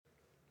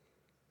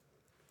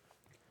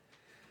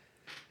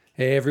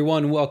Hey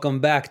everyone, welcome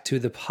back to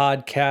the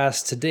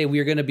podcast. Today we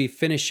are going to be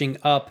finishing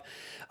up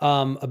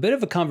a bit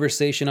of a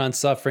conversation on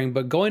suffering,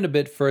 but going a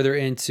bit further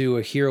into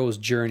a hero's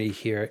journey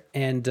here.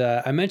 And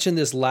I mentioned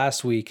this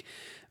last week.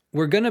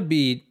 We're going to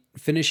be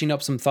finishing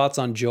up some thoughts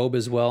on Job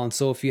as well. And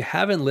so if you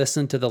haven't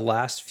listened to the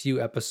last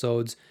few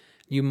episodes,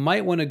 you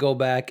might want to go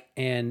back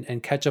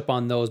and catch up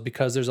on those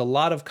because there's a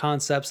lot of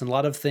concepts and a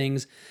lot of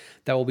things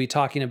that we'll be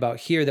talking about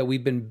here that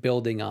we've been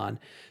building on.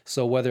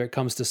 So whether it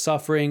comes to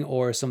suffering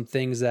or some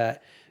things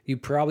that you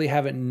probably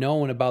haven't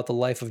known about the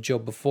life of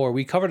Job before.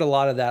 We covered a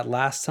lot of that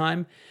last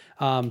time.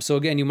 So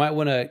again, you might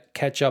want to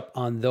catch up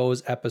on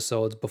those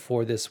episodes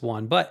before this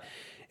one. But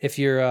if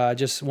you're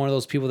just one of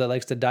those people that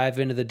likes to dive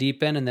into the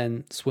deep end and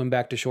then swim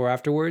back to shore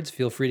afterwards,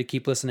 feel free to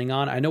keep listening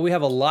on. I know we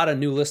have a lot of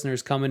new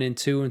listeners coming in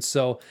too, and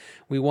so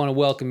we want to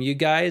welcome you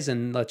guys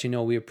and let you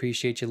know we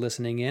appreciate you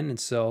listening in. And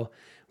so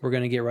we're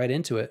going to get right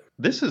into it.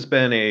 This has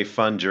been a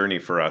fun journey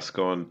for us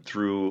going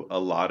through a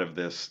lot of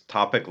this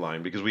topic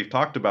line because we've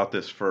talked about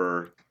this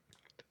for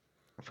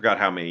I forgot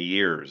how many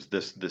years.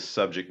 This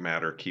subject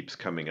matter keeps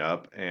coming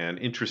up and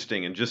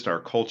interesting in just our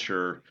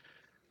culture,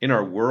 in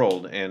our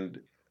world, and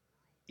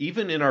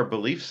even in our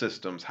belief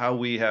systems, how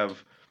we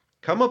have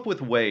come up with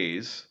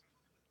ways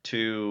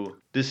to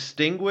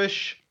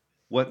distinguish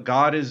what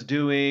God is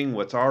doing,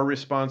 what's our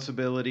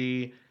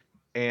responsibility,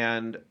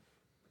 and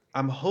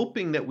I'm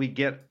hoping that we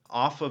get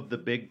off of the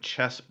big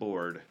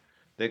chessboard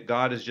that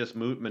God is just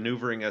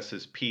maneuvering us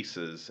as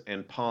pieces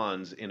and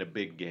pawns in a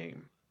big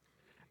game.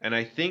 And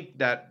I think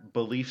that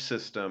belief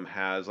system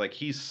has, like,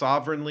 he's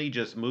sovereignly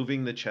just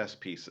moving the chess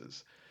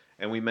pieces.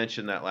 And we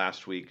mentioned that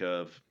last week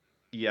of,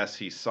 yes,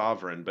 he's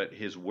sovereign, but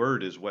his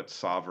word is what's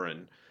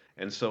sovereign.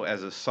 And so,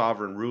 as a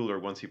sovereign ruler,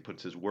 once he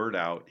puts his word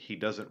out, he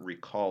doesn't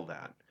recall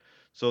that.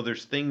 So,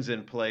 there's things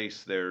in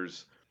place,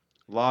 there's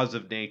laws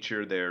of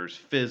nature, there's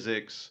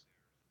physics,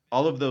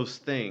 all of those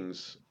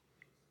things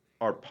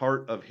are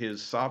part of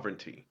his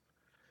sovereignty.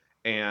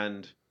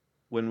 And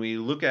when we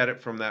look at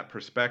it from that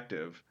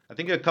perspective, I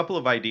think a couple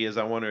of ideas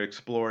I want to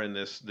explore in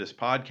this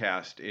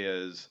podcast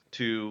is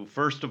to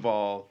first of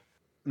all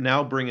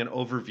now bring an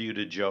overview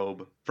to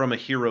Job from a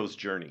hero's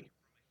journey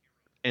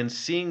and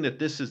seeing that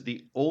this is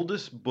the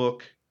oldest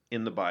book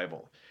in the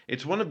Bible.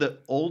 It's one of the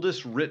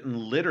oldest written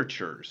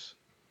literatures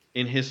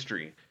in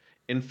history.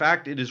 In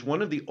fact, it is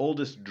one of the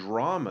oldest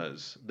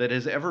dramas that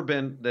has ever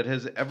been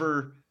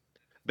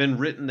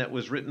written, that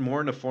was written more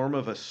in the form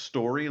of a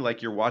story,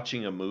 like you're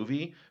watching a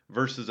movie,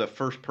 versus a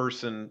first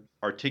person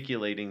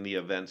articulating the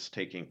events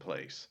taking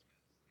place.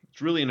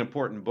 It's really an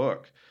important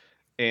book.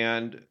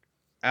 And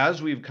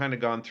as we've kind of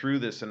gone through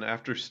this and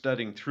after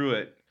studying through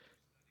it,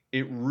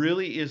 it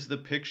really is the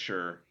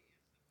picture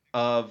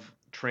of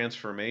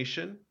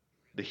transformation,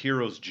 the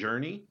hero's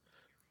journey,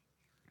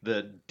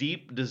 the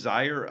deep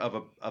desire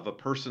of a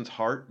person's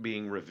heart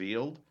being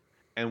revealed,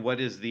 and what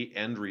is the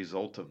end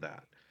result of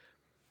that.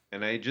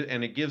 And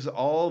it gives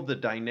all the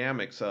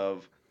dynamics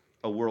of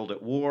a world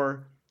at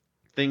war,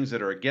 things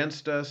that are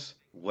against us,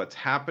 what's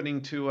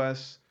happening to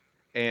us,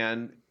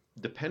 and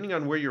depending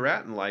on where you're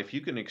at in life,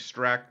 you can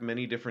extract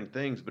many different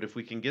things. But if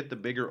we can get the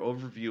bigger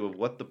overview of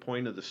what the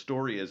point of the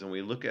story is, and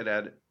we look at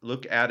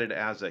it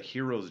as a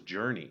hero's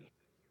journey,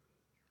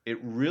 it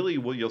really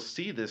will. You'll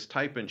see this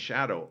type and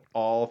shadow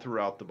all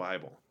throughout the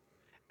Bible,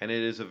 and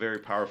it is a very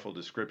powerful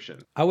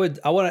description. I want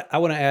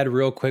to add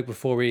real quick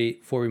before we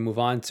move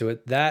on to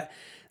it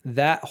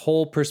that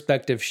whole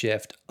perspective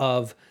shift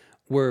of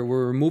we're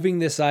removing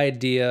this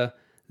idea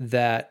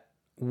that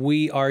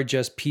we are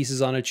just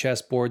pieces on a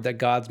chessboard that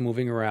God's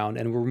moving around,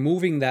 and we're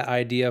removing that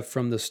idea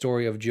from the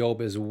story of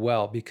Job as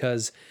well,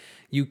 because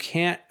you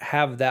can't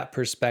have that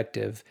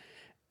perspective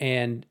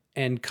and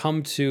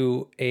come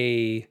to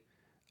a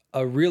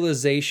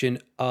realization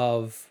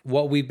of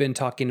what we've been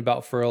talking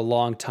about for a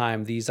long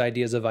time, these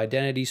ideas of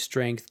identity,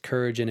 strength,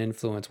 courage, and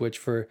influence, which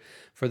for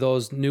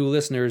those new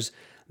listeners,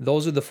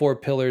 those are the four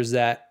pillars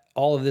that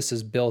all of this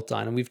is built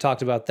on. And we've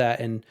talked about that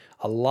in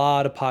a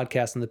lot of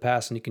podcasts in the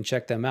past, and you can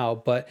check them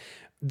out. But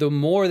the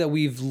more that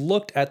we've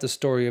looked at the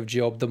story of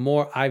Job, the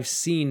more I've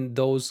seen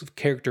those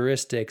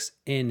characteristics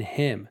in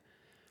him.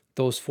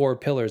 Those four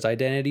pillars: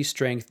 identity,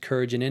 strength,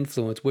 courage, and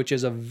influence, which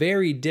is a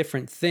very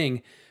different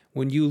thing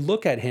when you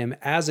look at him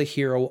as a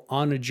hero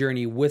on a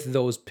journey with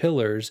those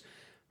pillars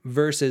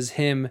versus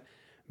him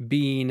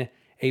being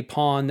a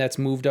pawn that's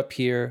moved up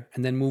here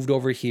and then moved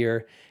over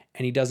here,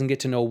 and he doesn't get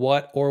to know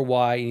what or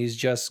why, and he's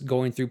just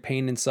going through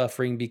pain and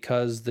suffering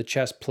because the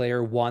chess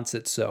player wants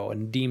it so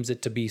and deems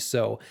it to be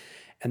so.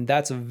 And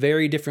that's a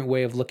very different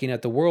way of looking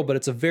at the world, but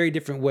it's a very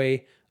different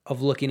way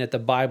of looking at the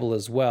Bible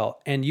as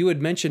well. And you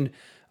had mentioned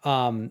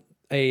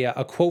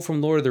a quote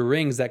from Lord of the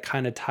Rings that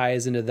kind of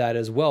ties into that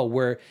as well,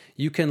 where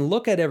you can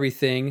look at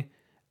everything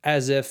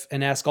as if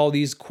and ask all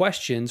these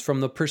questions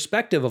from the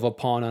perspective of a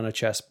pawn on a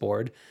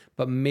chessboard,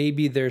 but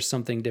maybe there's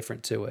something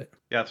different to it.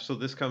 Yeah, so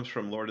this comes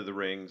from Lord of the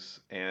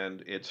Rings,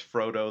 and it's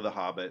Frodo the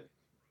Hobbit,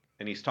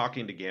 and he's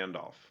talking to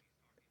Gandalf.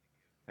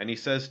 And he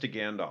says to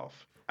Gandalf,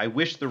 I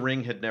wish the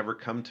ring had never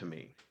come to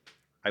me.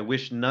 I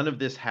wish none of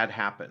this had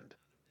happened.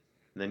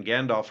 And then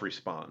Gandalf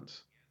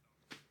responds,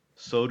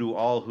 "So do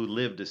all who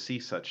live to see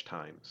such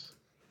times.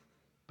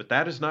 But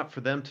that is not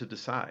for them to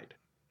decide.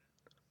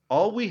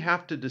 All we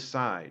have to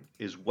decide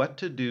is what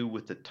to do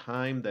with the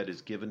time that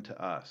is given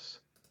to us.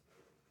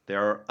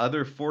 There are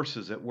other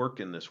forces at work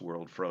in this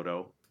world,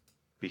 Frodo,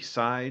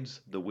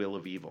 besides the will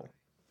of evil."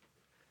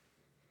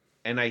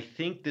 And I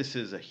think this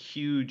is a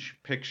huge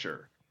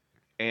picture.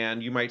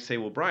 And you might say,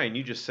 well, Brian,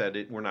 you just said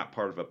it, we're not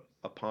part of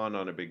a pawn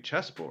on a big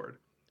chessboard.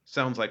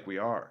 Sounds like we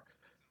are.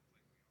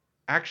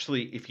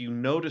 Actually, if you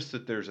notice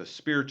that there's a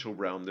spiritual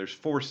realm, there's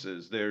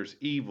forces, there's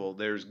evil,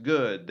 there's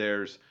good,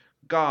 there's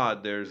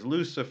God, there's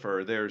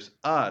Lucifer, there's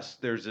us,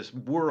 there's this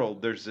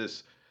world, there's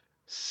this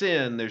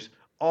sin, there's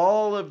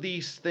all of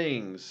these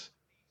things.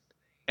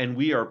 And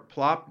we are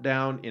plopped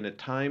down in a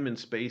time and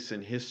space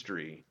in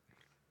history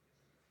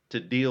to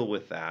deal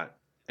with that.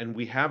 And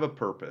we have a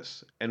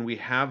purpose and we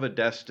have a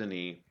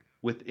destiny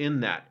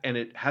within that. And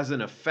it has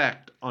an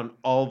effect on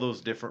all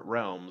those different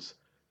realms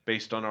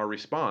based on our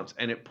response.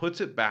 And it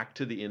puts it back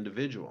to the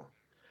individual.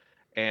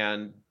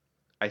 And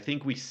I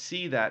think we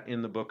see that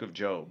in the book of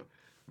Job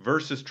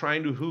versus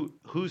trying to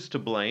who's to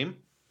blame,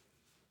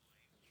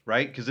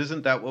 right? Because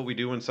isn't that what we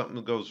do when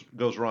something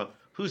goes wrong?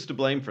 Who's to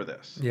blame for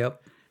this?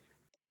 Yep.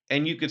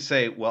 And you could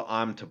say, well,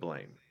 I'm to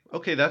blame.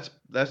 Okay,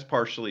 that's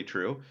partially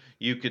true.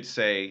 You could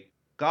say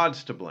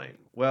God's to blame.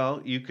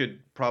 Well, you could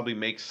probably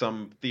make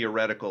some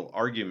theoretical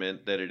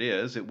argument that it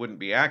is. It wouldn't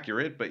be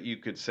accurate, but you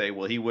could say,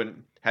 well, he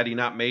wouldn't, had he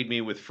not made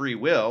me with free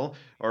will,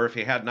 or if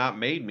he had not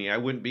made me, I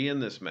wouldn't be in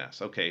this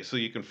mess. Okay, so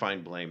you can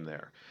find blame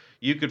there.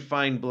 You could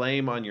find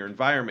blame on your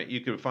environment.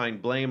 You could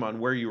find blame on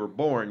where you were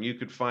born. You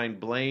could find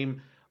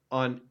blame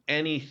on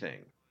anything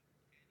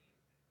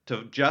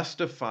to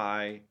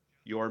justify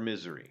your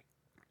misery.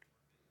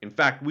 In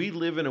fact, we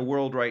live in a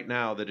world right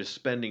now that is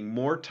spending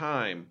more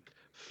time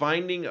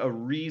finding a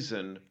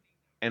reason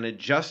and a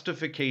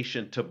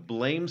justification to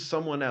blame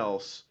someone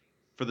else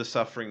for the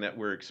suffering that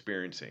we're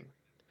experiencing.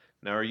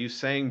 Now, are you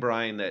saying,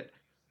 Brian, that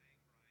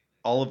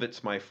all of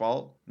it's my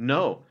fault?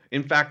 No.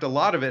 In fact, a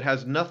lot of it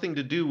has nothing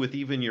to do with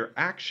even your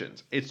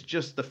actions. It's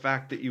just the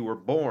fact that you were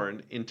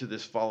born into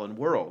this fallen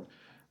world.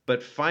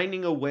 But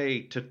finding a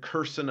way to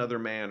curse another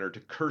man or to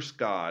curse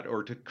God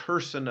or to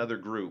curse another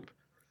group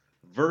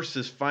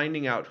versus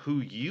finding out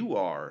who you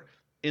are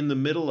in the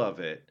middle of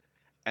it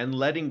and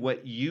letting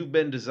what you've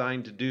been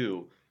designed to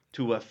do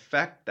to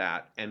affect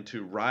that and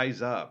to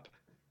rise up.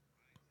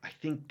 I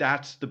think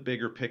that's the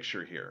bigger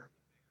picture here.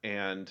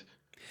 And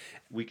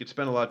we could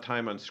spend a lot of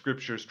time on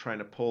scriptures trying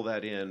to pull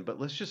that in, but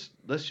let's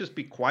just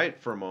be quiet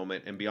for a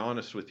moment and be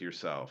honest with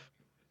yourself.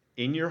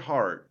 In your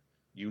heart,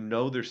 you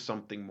know there's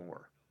something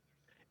more.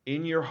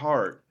 In your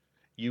heart,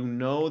 you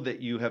know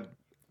that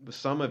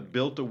some have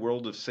built a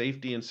world of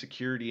safety and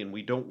security, and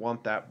we don't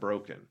want that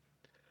broken.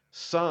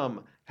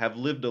 Some have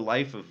lived a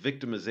life of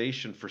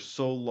victimization for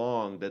so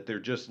long that they're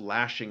just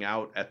lashing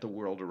out at the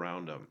world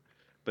around them.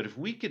 But if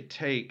we could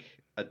take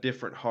a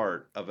different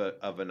heart of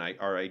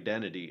our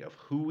identity of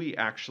who we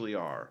actually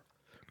are,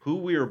 who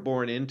we are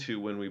born into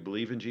when we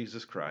believe in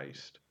Jesus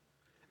Christ,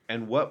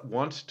 and what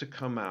wants to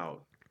come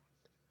out,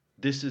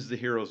 this is the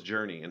hero's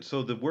journey. And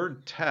so the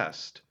word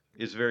test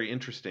is very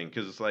interesting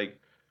because it's like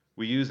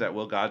we use that,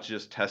 well, God's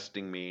just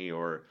testing me,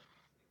 or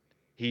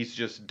he's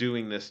just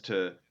doing this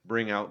to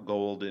bring out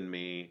gold in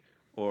me,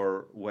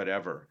 or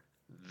whatever.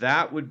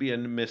 That would be a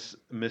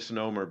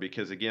misnomer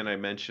because, again, I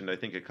mentioned, I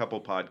think a couple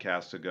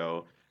podcasts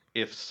ago,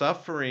 if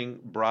suffering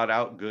brought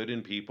out good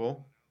in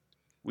people,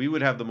 we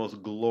would have the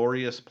most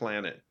glorious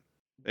planet.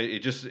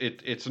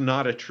 It's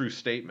not a true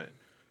statement.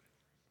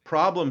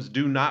 Problems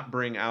do not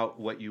bring out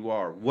what you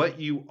are. What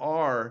you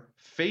are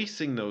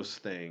facing those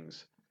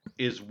things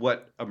is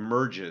what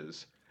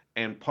emerges,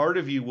 and part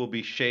of you will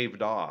be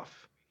shaved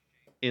off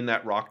in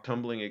that rock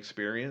tumbling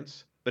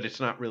experience, but it's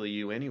not really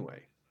you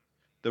anyway.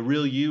 The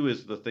real you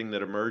is the thing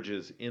that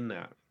emerges in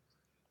that.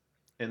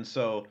 And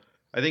so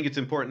I think it's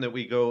important that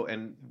we go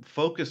and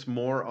focus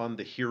more on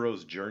the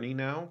hero's journey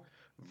now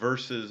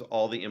versus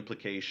all the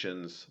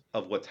implications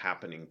of what's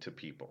happening to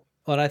people.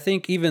 Well, and I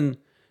think even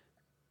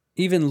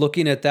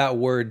looking at that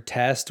word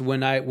test,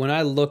 when I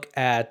look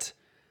at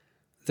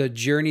the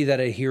journey that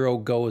a hero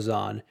goes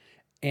on,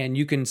 and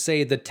you can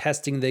say the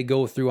testing they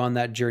go through on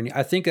that journey,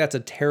 I think that's a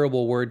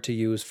terrible word to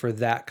use for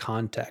that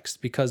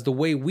context, because the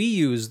way we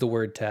use the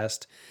word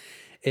test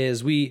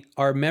is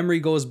our memory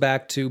goes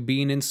back to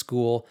being in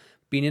school,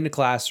 being in a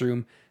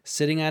classroom,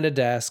 sitting at a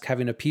desk,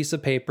 having a piece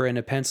of paper and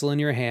a pencil in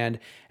your hand,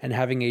 and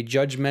having a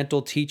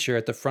judgmental teacher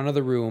at the front of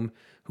the room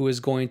who is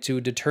going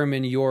to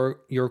determine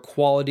your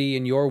quality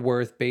and your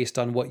worth based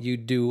on what you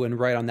do and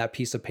write on that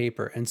piece of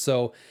paper. And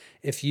so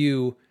if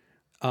you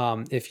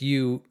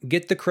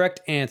get the correct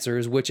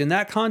answers, which in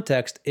that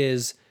context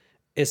is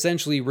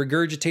essentially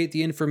regurgitate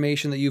the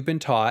information that you've been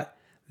taught,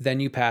 then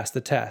you pass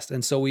the test.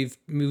 And so we've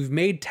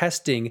made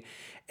testing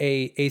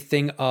a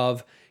thing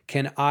of,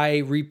 can I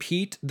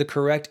repeat the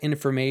correct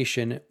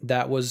information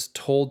that was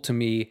told to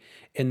me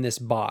in this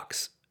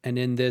box and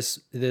in this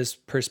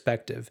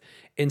perspective,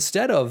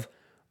 instead of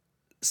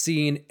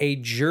seeing a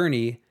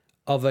journey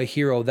of a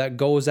hero that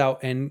goes out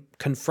and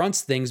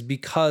confronts things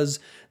because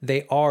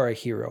they are a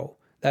hero.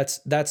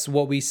 That's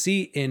what we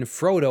see in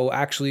Frodo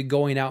actually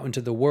going out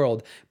into the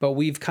world. But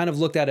we've kind of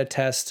looked at a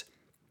test,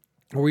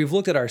 or we've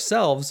looked at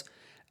ourselves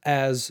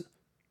as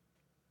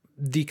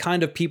the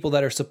kind of people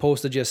that are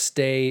supposed to just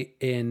stay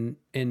in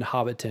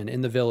Hobbiton,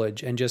 in the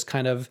village, and just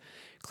kind of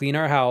clean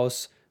our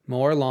house,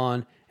 mow our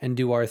lawn, and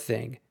do our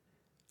thing.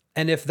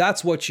 And if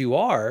that's what you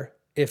are,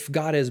 if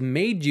God has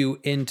made you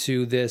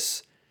into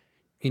this,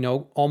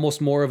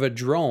 almost more of a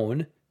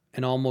drone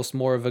and almost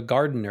more of a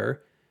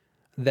gardener,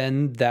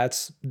 then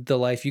that's the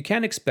life you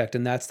can expect.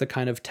 And that's the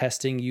kind of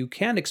testing you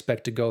can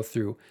expect to go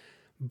through.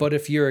 But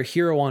if you're a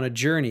hero on a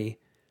journey,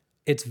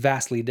 it's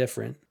vastly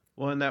different.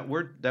 Well, and that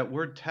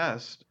word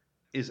test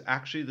is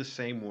actually the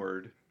same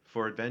word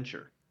for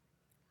adventure.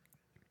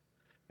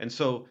 And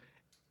so,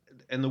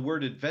 and the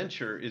word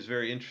adventure is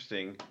very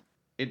interesting.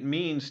 It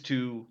means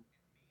to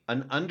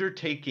an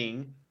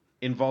undertaking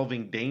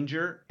involving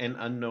danger and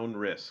unknown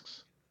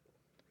risks,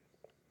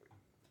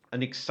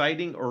 an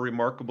exciting or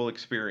remarkable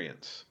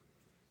experience.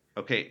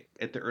 Okay,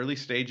 at the early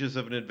stages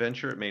of an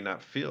adventure, it may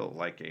not feel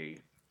like a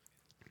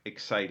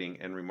exciting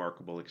and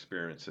remarkable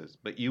experiences,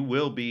 but you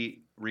will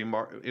be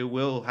it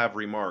will have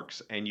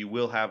remarks, and you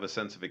will have a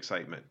sense of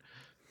excitement.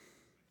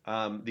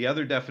 The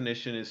other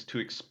definition is to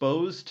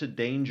expose to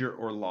danger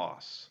or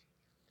loss,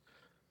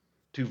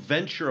 to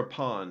venture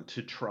upon,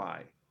 to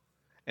try.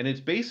 And it's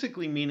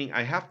basically meaning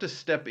I have to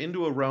step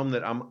into a realm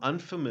that I'm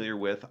unfamiliar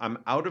with, I'm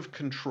out of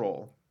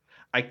control.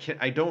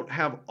 I don't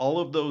have all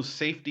of those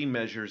safety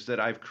measures that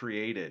I've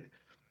created,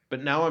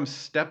 but now I'm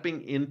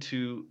stepping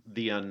into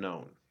the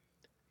unknown.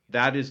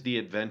 That is the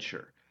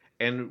adventure.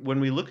 And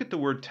when we look at the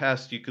word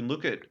test, you can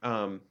look at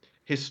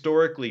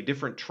historically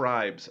different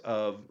tribes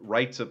of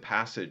rites of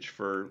passage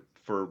for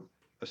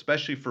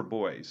especially for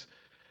boys.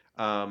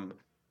 Um,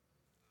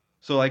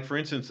 so, like for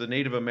instance, the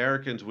Native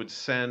Americans would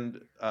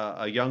send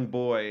a young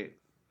boy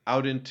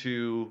out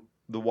into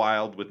the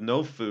wild with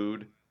no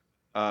food,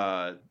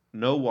 no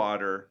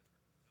water,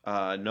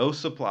 no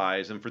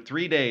supplies, and for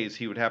 3 days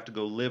he would have to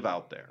go live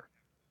out there.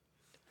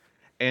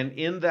 And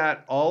in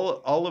that,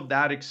 all of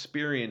that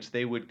experience,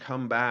 they would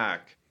come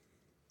back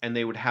and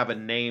they would have a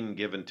name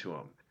given to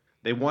them.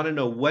 They want to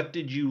know, what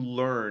did you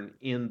learn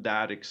in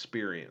that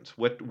experience?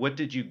 What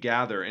did you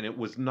gather? And it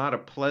was not a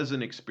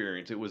pleasant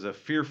experience. It was a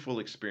fearful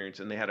experience,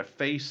 and they had to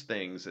face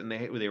things, and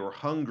they were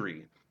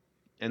hungry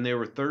and they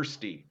were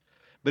thirsty.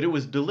 But it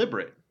was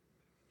deliberate,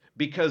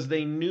 because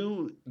they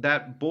knew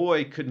that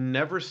boy could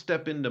never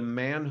step into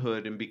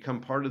manhood and become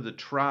part of the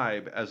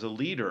tribe as a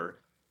leader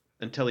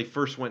until he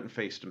first went and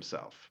faced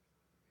himself.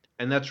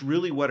 And that's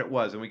really what it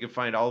was. And we can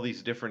find all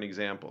these different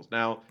examples.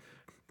 Now,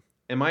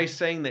 am I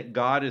saying that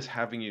God is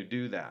having you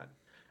do that?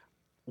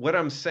 What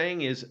I'm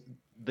saying is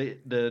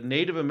the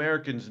Native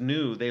Americans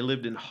knew they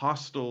lived in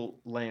hostile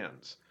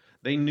lands.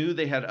 They knew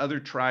they had other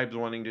tribes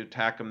wanting to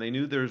attack them. They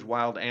knew there's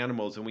wild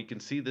animals, and we can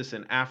see this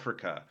in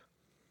Africa,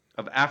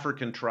 of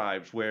African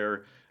tribes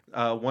where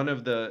one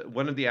of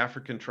the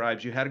African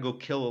tribes, you had to go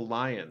kill a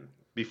lion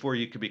before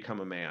you could become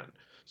a man.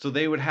 So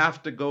they would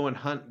have to go and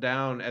hunt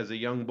down as a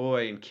young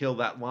boy and kill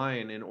that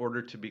lion in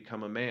order to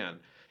become a man.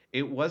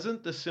 It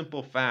wasn't the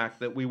simple fact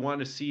that we want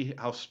to see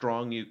how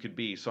strong you could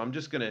be, so I'm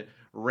just going to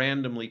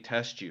randomly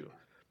test you.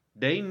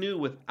 They knew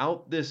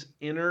without this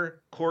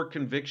inner core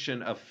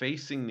conviction of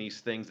facing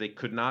these things, they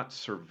could not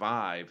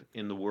survive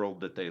in the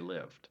world that they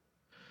lived.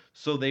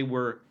 So they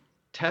were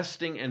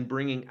testing and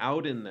bringing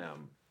out in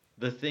them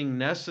the thing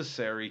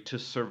necessary to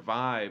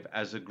survive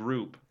as a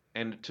group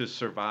and to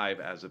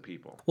survive as a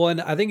people. Well, and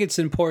I think it's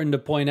important to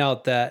point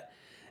out that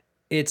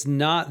it's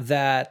not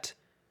that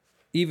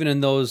even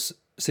in those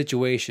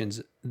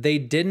situations, they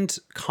didn't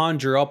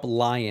conjure up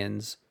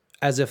lions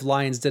as if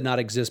lions did not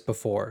exist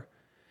before.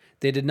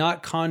 They did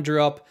not conjure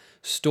up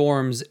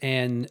storms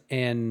and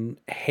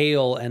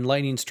hail and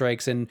lightning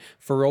strikes and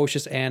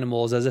ferocious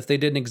animals as if they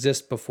didn't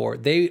exist before.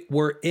 They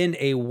were in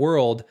a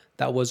world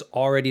that was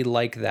already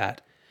like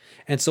that.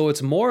 And so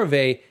it's more of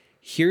a,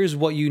 here's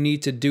what you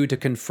need to do to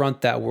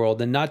confront that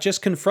world, and not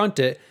just confront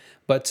it,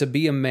 but to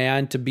be a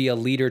man, to be a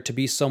leader, to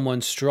be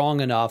someone strong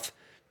enough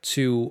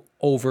to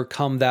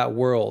overcome that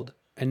world,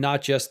 and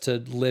not just to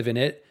live in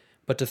it,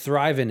 but to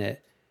thrive in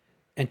it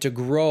and to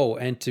grow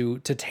and to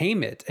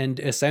tame it and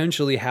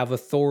essentially have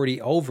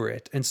authority over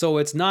it. And so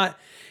it's not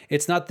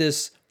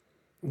this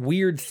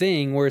weird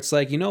thing where it's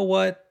like, you know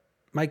what,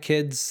 my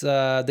kids,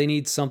 they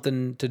need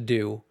something to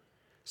do,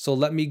 so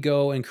let me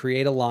go and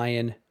create a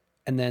lion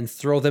and then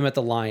throw them at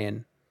the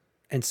lion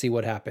and see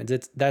what happens.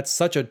 That's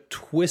such a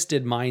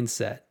twisted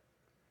mindset.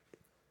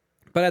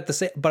 But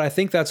I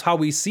think that's how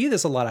we see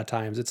this a lot of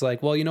times. It's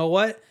like, well, you know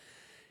what?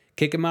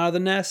 Kick them out of the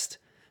nest,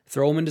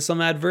 throw them into some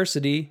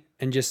adversity,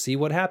 and just see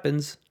what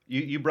happens.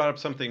 You brought up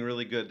something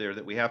really good there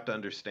that we have to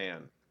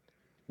understand.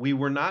 We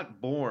were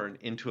not born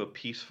into a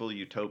peaceful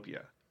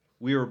utopia.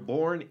 We were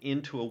born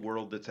into a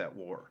world that's at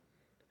war.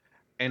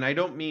 And I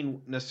don't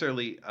mean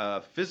necessarily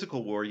a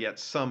physical war, yet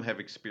some have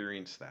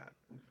experienced that.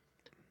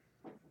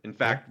 In Yeah.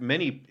 fact,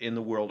 many in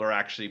the world are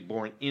actually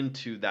born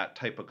into that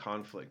type of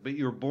conflict, but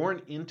you're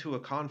born into a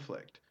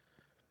conflict.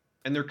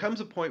 And there comes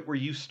a point where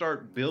you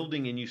start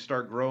building and you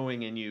start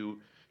growing and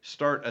you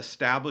start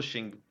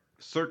establishing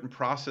certain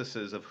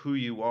processes of who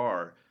you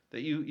are,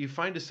 that you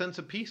find a sense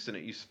of peace in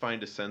it. You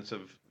find a sense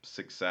of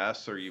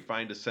success, or you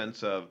find a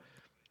sense of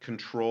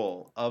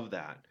control of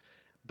that.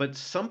 But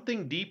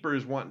something deeper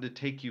is wanting to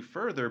take you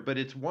further, but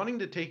it's wanting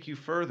to take you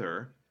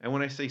further. And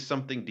when I say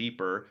something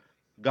deeper,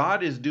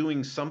 God is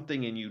doing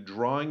something in you,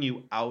 drawing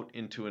you out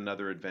into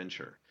another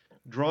adventure,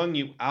 drawing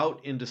you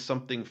out into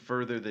something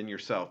further than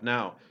yourself.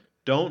 Now,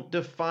 don't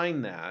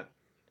define that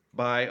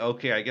by,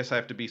 okay, I guess I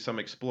have to be some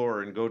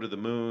explorer and go to the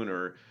moon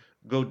or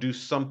go do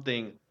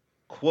something,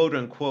 quote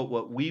unquote,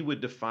 what we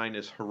would define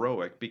as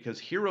heroic, because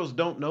heroes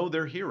don't know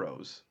they're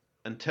heroes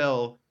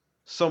until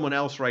someone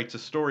else writes a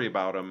story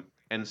about them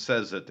and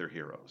says that they're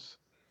heroes.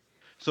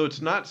 So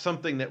it's not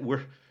something that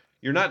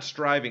you're not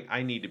striving,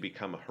 I need to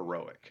become a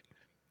heroic.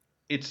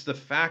 It's the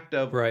fact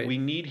of Right. we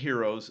need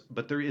heroes,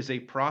 but there is a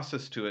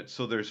process to it.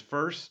 So there's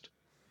first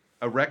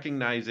a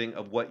recognizing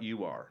of what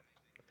you are.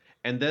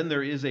 And then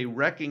there is a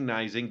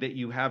recognizing that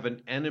you have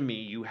an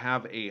enemy, you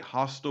have a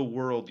hostile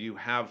world, you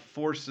have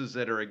forces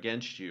that are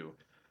against you.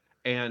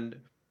 And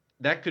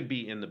that could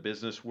be in the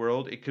business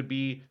world. It could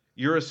be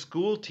you're a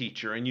school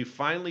teacher and you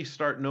finally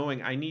start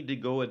knowing I need to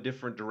go a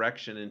different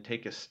direction and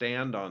take a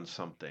stand on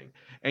something.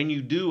 And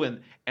you do,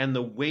 and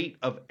the weight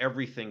of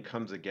everything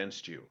comes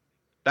against you.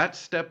 That's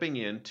stepping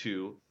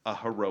into a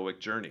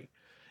heroic journey.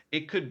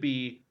 It could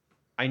be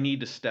I need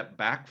to step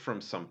back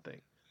from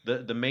something.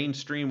 The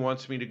mainstream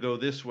wants me to go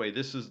this way.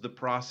 This is the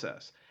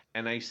process.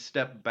 And I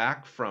step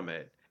back from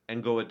it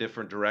and go a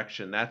different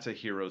direction. That's a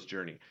hero's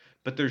journey.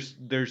 But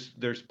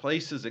there's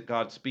places that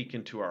God speak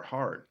into our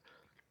heart.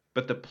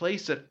 But the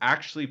place that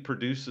actually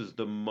produces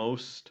the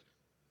most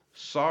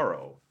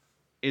sorrow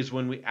is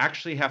when we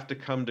actually have to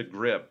come to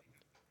grip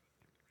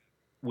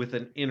with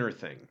an inner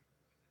thing,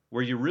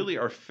 where you really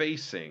are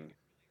facing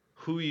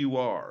who you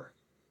are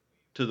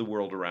to the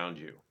world around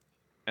you.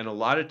 And a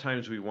lot of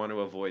times we want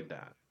to avoid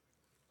that.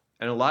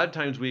 And a lot of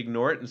times we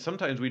ignore it, and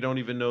sometimes we don't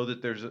even know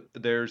that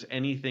there's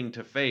anything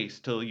to face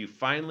till you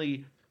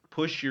finally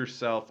push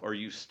yourself, or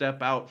you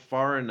step out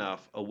far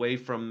enough away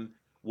from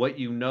what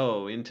you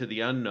know into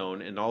the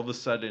unknown, and all of a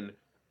sudden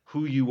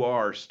who you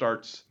are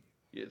starts,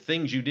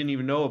 things you didn't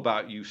even know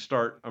about you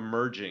start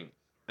emerging,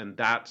 and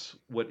that's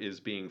what is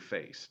being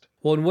faced.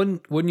 Well, and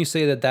wouldn't you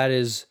say that that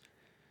is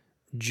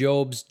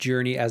Job's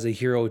journey as a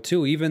hero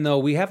too? Even though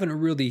we haven't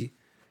really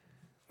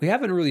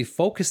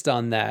focused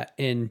on that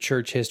in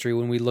church history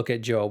when we look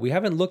at Job. We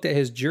haven't looked at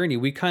his journey.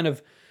 We kind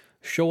of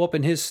show up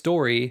in his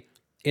story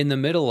in the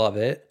middle of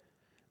it,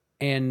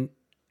 and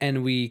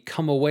we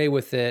come away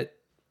with it,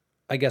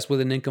 I guess,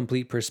 with an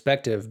incomplete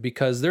perspective,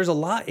 because there's a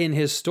lot in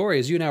his story,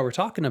 as you and I were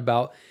talking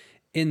about,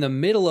 in the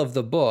middle of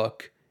the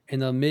book, in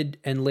the mid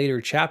and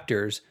later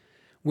chapters,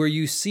 where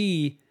you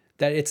see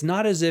that it's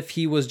not as if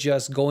he was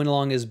just going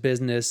along his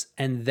business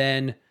and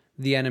then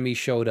the enemy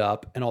showed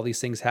up and all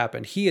these things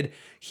happened.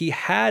 He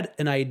had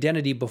an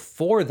identity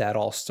before that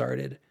all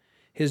started.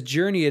 His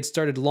journey had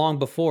started long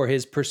before.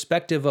 His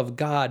perspective of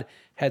God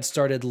had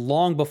started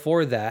long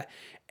before that,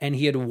 and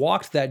he had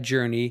walked that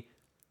journey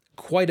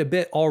quite a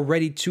bit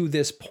already to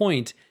this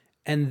point,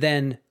 and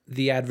then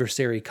the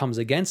adversary comes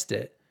against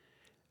it.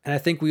 And I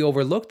think we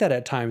overlook that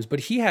at times,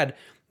 but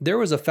there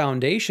was a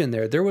foundation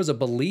there. There was a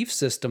belief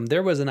system.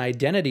 There was an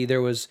identity.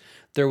 There was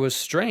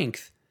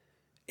strength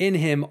in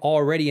him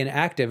already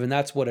inactive, and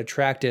that's what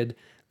attracted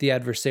the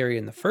adversary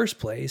in the first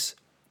place.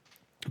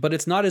 But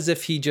it's not as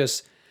if he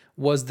just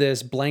was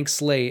this blank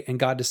slate and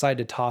God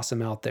decided to toss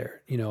him out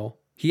there.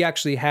 He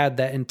actually had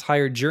that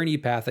entire journey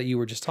path that you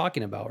were just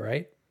talking about,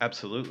 right?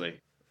 Absolutely.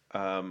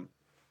 And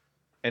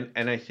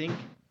I think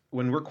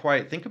when we're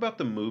quiet, think about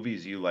the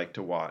movies you like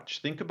to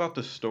watch. Think about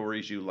the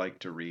stories you like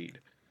to read.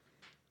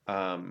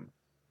 There's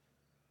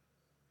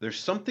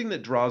something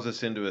that draws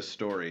us into a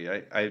story.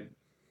 I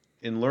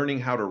in learning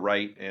how to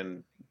write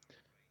and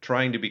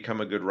trying to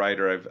become a good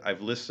writer,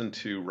 I've listened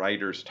to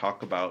writers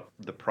talk about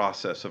the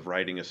process of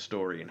writing a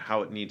story and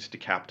how it needs to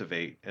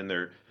captivate, and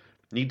there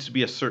needs to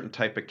be a certain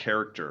type of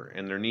character,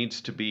 and there needs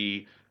to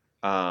be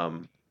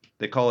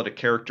they call it a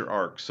character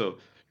arc. So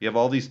you have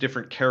all these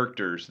different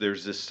characters.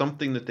 There's this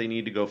something that they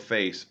need to go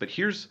face, but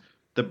here's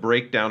the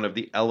breakdown of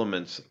the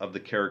elements of the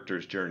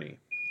character's journey.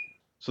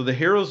 So the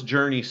hero's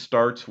journey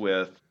starts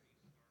with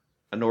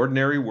an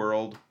ordinary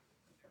world,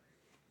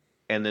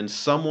 and then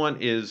someone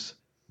is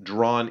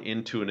drawn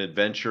into an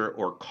adventure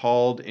or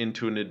called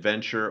into an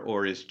adventure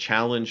or is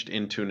challenged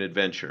into an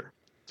adventure.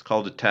 It's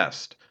called a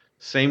test.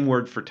 Same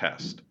word for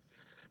test.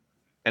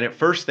 And at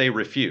first they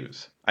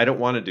refuse. I don't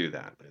want to do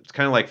that. It's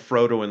kind of like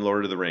Frodo in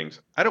Lord of the Rings.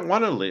 I don't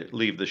want to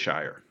leave the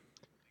Shire.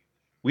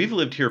 We've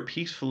lived here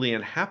peacefully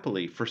and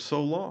happily for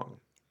so long.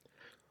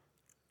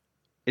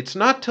 It's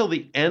not till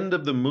the end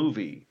of the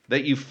movie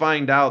that you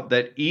find out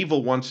that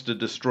evil wants to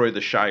destroy the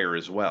Shire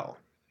as well.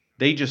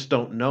 They just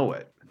don't know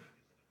it.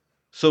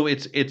 So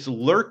it's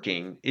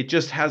lurking. It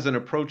just hasn't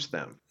approached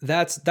them.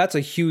 That's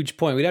a huge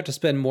point. We'd have to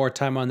spend more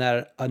time on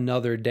that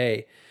another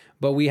day.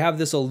 But we have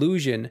this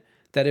illusion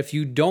that if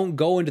you don't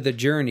go into the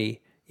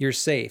journey, you're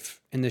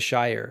safe in the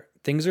Shire.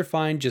 Things are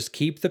fine. Just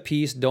keep the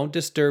peace. Don't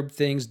disturb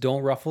things.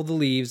 Don't ruffle the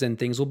leaves, and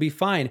things will be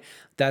fine.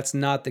 That's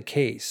not the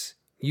case.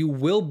 You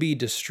will be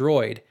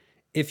destroyed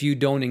if you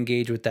don't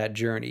engage with that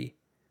journey.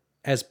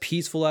 As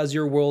peaceful as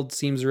your world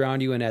seems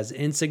around you and as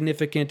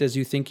insignificant as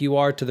you think you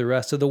are to the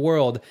rest of the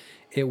world,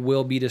 it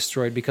will be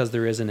destroyed because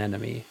there is an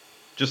enemy.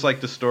 Just like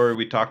the story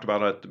we talked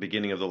about at the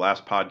beginning of the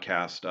last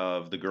podcast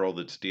of the girl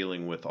that's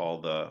dealing with all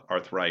the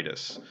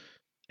arthritis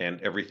and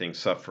everything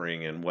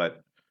suffering, and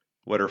what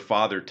her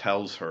father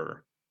tells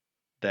her,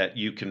 that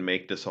you can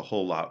make this a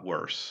whole lot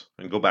worse.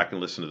 And go back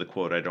and listen to the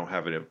quote. I don't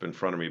have it up in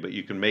front of me, but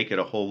you can make it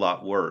a whole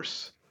lot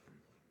worse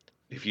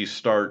if you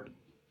start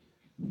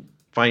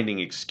finding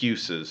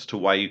excuses to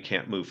why you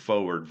can't move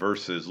forward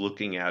versus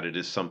looking at it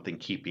as something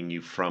keeping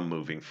you from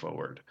moving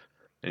forward.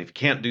 And if you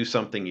can't do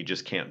something, you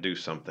just can't do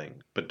something,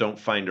 but don't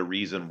find a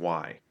reason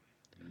why.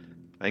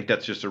 I think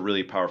that's just a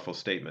really powerful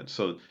statement.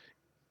 So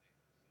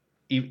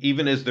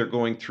even as they're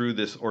going through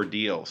this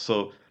ordeal,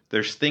 so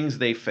there's things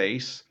they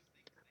face,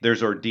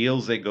 there's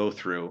ordeals they go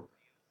through.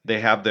 They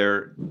have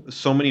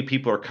so many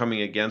people are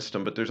coming against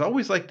them, but there's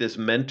always like this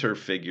mentor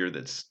figure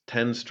that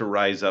tends to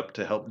rise up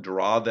to help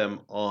draw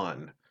them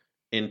on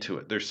into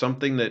it. There's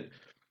something that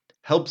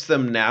helps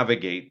them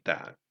navigate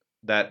that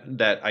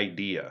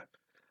idea.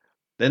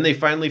 Then they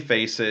finally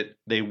face it.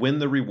 They win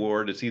the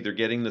reward. It's either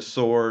getting the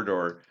sword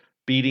or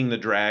beating the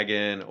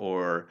dragon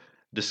or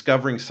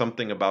discovering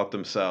something about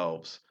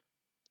themselves.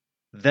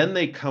 Then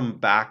they come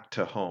back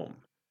to home,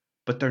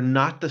 but they're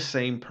not the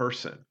same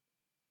person.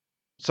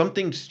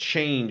 Something's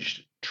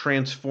changed,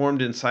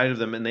 transformed inside of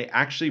them, and they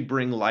actually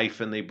bring life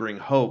and they bring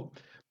hope,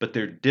 but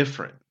they're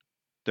different.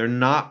 They're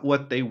not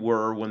what they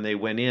were when they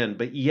went in,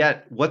 but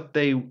yet what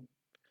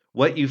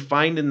you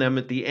find in them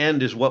at the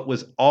end is what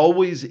was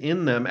always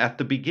in them at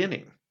the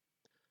beginning.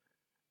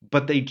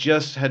 But they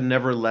just had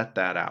never let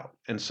that out.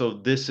 And so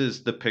this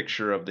is the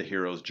picture of the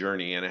hero's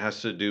journey, and it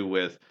has to do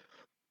with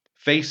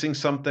facing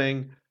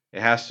something.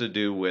 It has to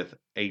do with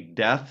a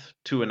death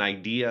to an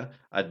idea,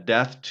 a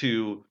death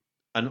to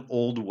an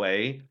old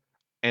way,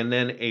 and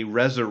then a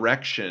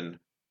resurrection,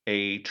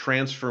 a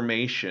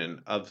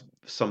transformation of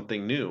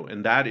something new.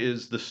 And that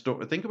is the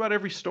story. Think about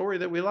every story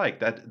that we like.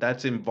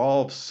 That's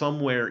involved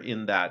somewhere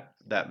in that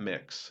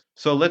mix.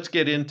 So let's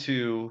get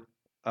into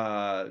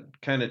kind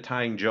of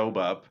tying Job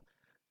up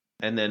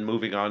and then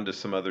moving on to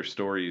some other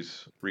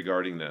stories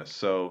regarding this.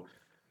 So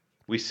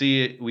we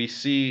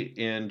see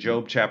in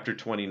Job chapter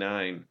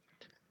 29,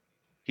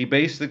 he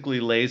basically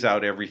lays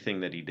out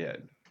everything that he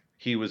did.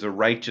 He was a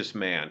righteous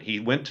man. He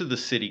went to the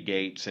city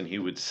gates and he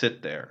would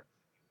sit there.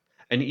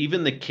 And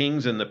even the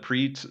kings and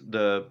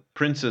the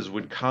princes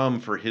would come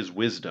for his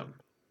wisdom.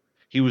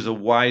 He was a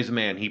wise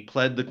man. He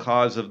pled the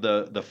cause of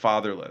the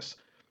fatherless.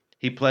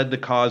 He pled the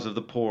cause of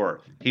the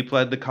poor. He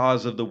pled the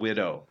cause of the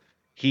widow.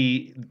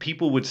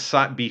 People would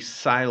be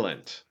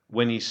silent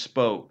when he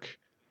spoke.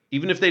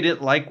 Even if they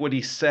didn't like what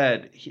he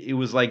said, it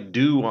was like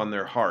dew on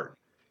their heart.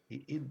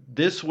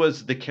 This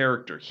was the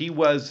character. He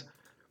was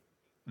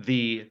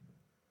the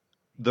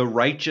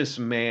righteous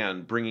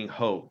man bringing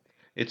hope.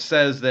 It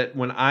says that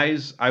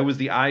I was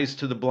the eyes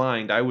to the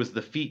blind, I was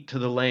the feet to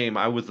the lame,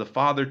 I was the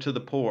father to the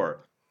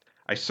poor.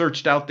 I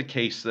searched out the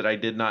case that I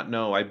did not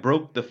know. I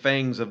broke the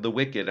fangs of the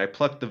wicked. I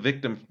plucked the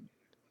victim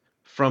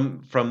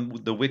from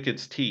the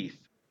wicked's teeth.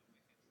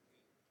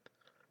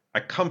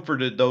 I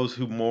comforted those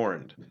who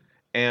mourned.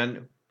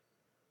 And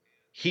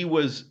he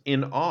was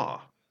in awe.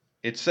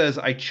 It says,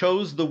 I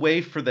chose the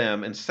way for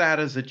them and sat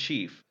as a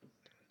chief.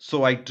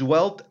 So I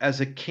dwelt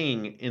as a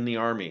king in the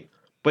army.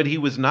 But he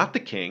was not the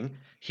king.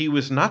 He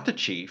was not the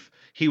chief.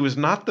 He was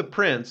not the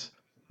prince.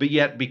 But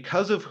yet,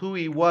 because of who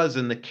he was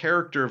and the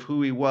character of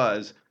who he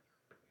was,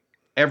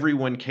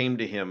 everyone came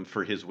to him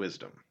for his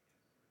wisdom.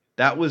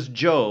 That was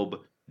Job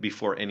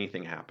before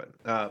anything happened.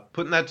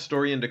 Putting that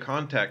story into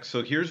context,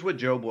 so here's what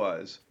Job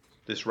was,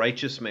 this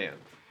righteous man,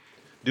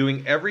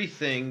 doing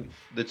everything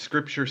that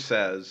Scripture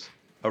says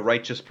a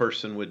righteous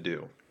person would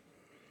do.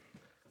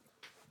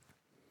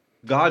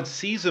 God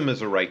sees him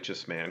as a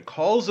righteous man,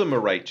 calls him a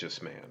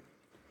righteous man.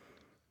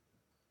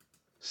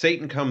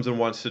 Satan comes and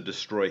wants to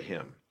destroy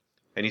him.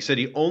 And he said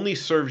he only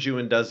serves you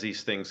and does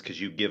these things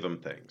because you give him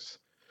things.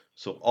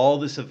 So all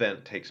this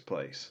event takes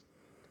place.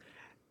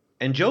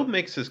 And Job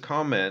makes his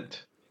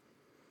comment,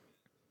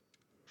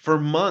 for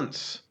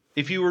months.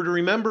 If you were to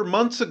remember,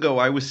 months ago,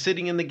 I was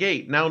sitting in the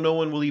gate. Now no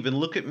one will even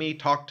look at me,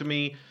 talk to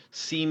me,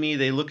 see me.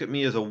 They look at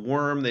me as a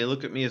worm. They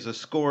look at me as a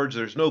scourge.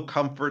 There's no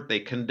comfort. They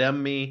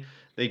condemn me.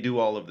 They do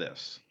all of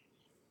this.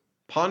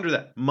 Ponder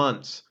that.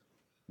 Months,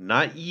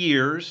 not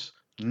years,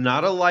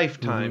 not a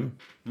lifetime,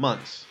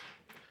 months.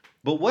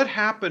 But what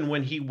happened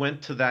when he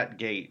went to that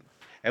gate?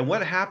 And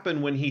what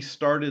happened when he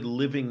started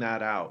living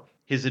that out?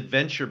 His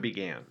adventure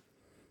began.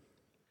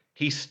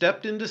 He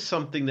stepped into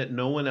something that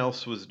no one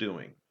else was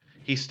doing.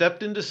 He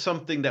stepped into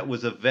something that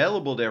was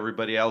available to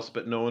everybody else,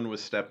 but no one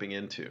was stepping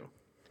into.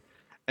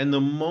 And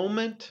the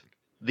moment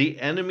the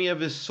enemy of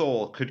his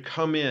soul could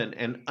come in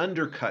and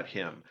undercut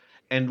him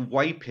and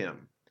wipe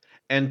him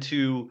and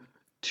to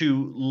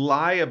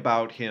lie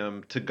about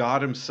him to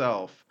God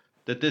himself,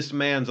 that this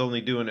man's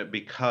only doing it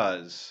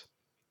because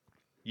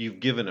you've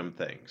given him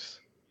things.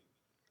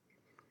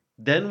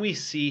 Then we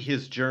see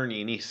his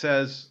journey, and he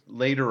says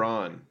later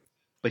on,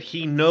 but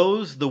he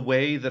knows the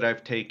way that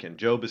I've taken.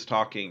 Job is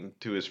talking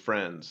to his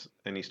friends,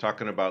 and he's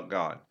talking about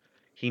God.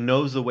 He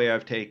knows the way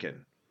I've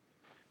taken.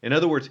 In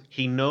other words,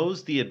 he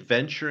knows the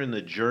adventure and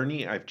the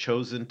journey I've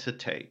chosen to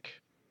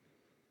take.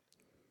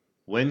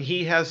 When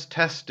he has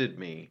tested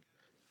me,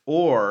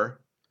 or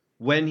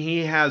when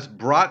he has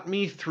brought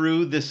me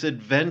through this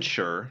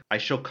adventure, I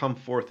shall come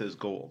forth as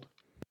gold.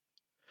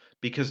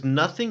 Because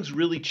nothing's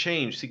really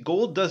changed. See,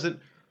 gold doesn't,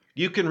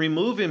 you can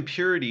remove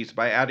impurities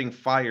by adding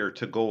fire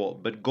to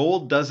gold, but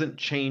gold doesn't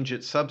change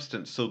its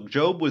substance. So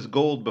Job was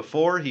gold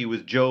before, he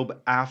was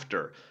Job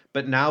after,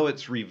 but now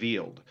it's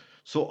revealed.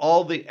 So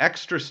all the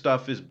extra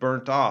stuff is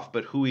burnt off,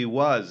 but who he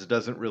was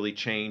doesn't really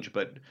change,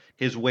 but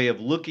his way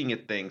of looking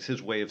at things,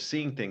 his way of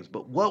seeing things.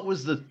 But what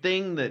was the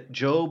thing that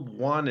Job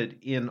wanted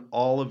in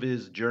all of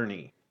his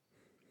journey?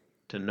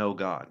 To know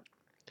God.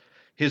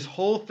 His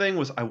whole thing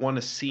was, I want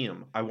to see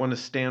him. I want to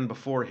stand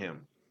before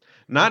him.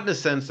 Not in a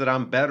sense that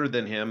I'm better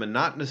than him, and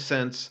not in a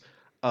sense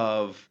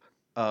of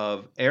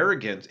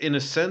arrogance, in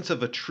a sense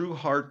of a true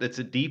heart that's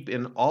deep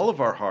in all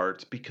of our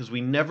hearts, because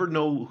we never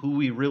know who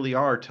we really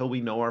are till we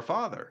know our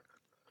Father.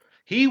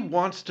 He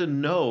wants to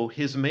know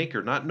his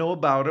maker, not know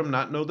about him,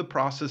 not know the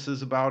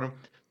processes about him.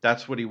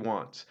 That's what he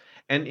wants.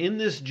 And in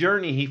this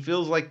journey, he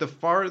feels like the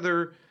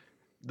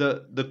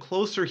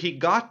closer he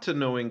got to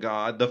knowing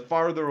God, the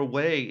farther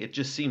away it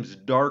just seems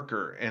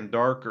darker and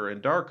darker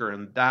and darker.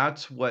 And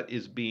that's what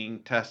is being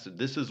tested.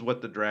 This is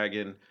what the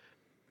dragon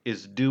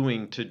is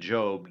doing to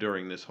Job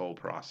during this whole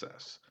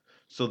process.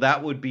 So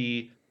that would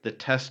be the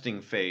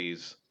testing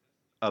phase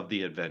of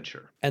the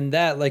adventure. And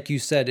that, like you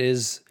said,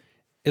 is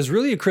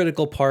really a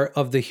critical part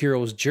of the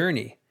hero's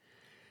journey.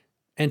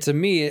 And to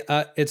me,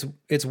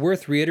 it's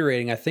worth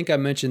reiterating. I think I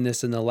mentioned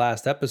this in the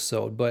last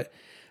episode, but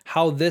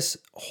how this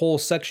whole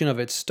section of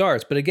it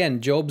starts. But again,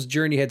 Job's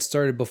journey had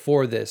started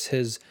before this.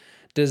 His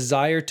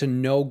desire to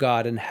know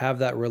God and have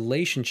that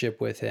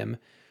relationship with him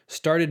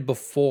started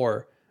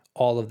before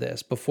all of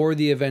this, before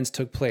the events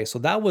took place. So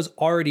that was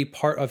already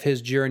part of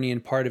his journey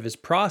and part of his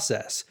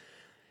process,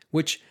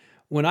 which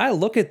when I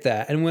look at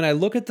that and when I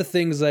look at the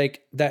things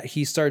like that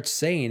he starts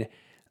saying,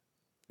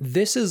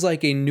 this is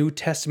like a New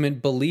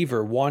Testament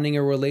believer wanting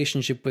a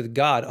relationship with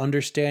God,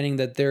 understanding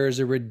that there is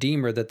a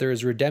redeemer, that there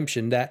is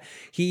redemption, that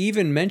he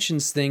even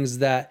mentions things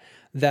that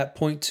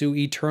point to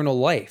eternal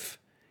life.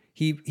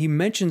 He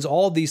mentions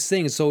all these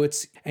things. So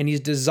and he's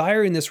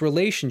desiring this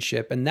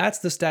relationship, and that's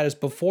the status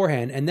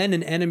beforehand. And then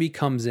an enemy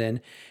comes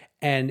in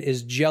and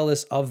is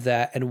jealous of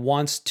that and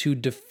wants to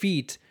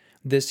defeat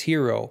this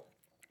hero.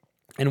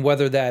 And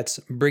whether that's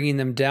bringing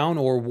them down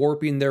or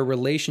warping their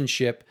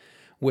relationship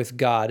with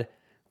God,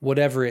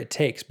 whatever it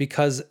takes.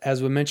 Because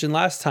as we mentioned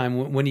last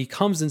time, when he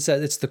comes and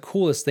says, it's the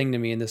coolest thing to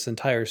me in this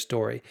entire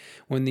story.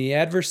 When the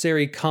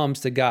adversary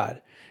comes to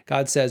God,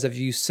 God says, have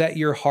you set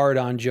your heart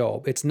on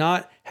Job? It's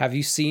not, have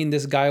you seen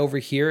this guy over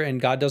here?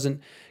 And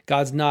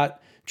God's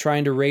not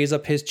trying to raise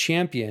up his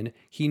champion.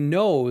 He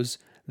knows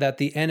that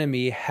the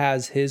enemy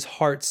has his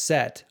heart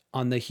set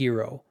on the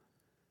hero,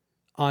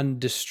 on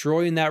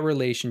destroying that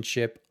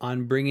relationship,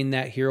 on bringing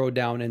that hero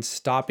down and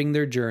stopping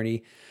their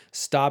journey,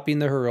 stopping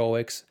the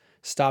heroics,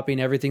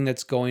 stopping everything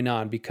that's going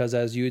on. Because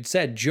as you had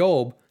said,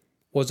 Job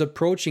was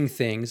approaching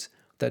things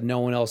that no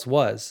one else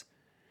was.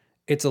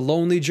 It's a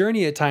lonely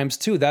journey at times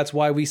too. That's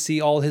why we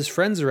see all his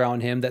friends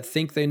around him that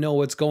think they know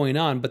what's going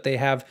on, but they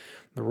have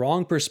the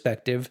wrong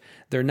perspective.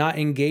 They're not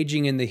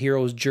engaging in the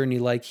hero's journey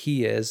like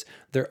he is.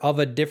 They're of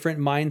a different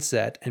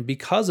mindset. And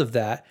because of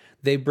that,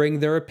 they bring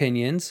their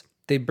opinions,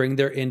 they bring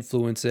their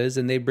influences,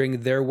 and they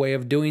bring their way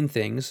of doing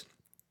things,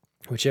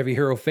 which every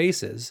hero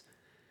faces.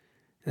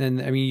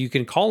 And I mean, you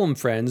can call them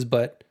friends,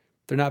 but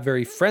they're not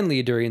very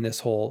friendly during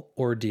this whole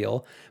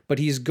ordeal. But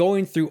he's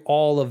going through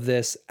all of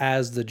this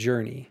as the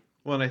journey.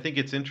 Well, and I think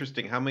it's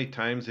interesting. How many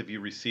times have you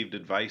received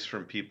advice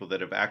from people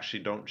that have actually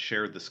don't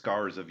share the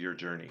scars of your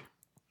journey?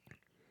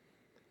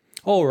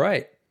 Oh,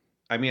 right.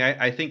 I mean,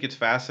 I think it's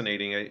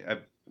fascinating.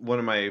 One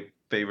of my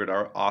favorite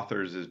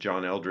authors is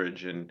John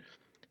Eldridge, and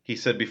he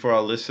said, before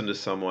I'll listen to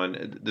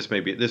someone, this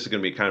is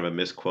going to be kind of a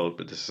misquote,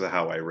 but this is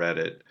how I read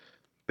it.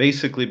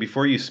 Basically,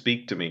 before you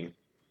speak to me,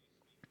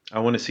 I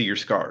want to see your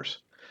scars.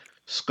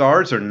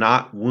 Scars are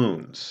not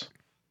wounds.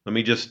 Let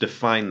me just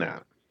define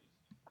that.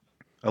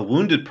 A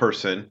wounded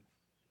person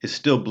is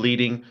still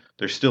bleeding,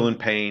 they're still in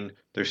pain,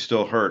 they're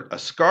still hurt. A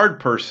scarred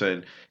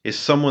person is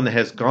someone that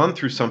has gone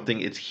through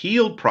something, it's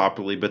healed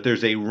properly, but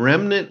there's a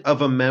remnant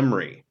of a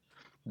memory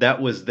that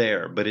was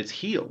there, but it's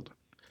healed.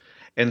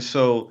 And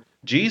so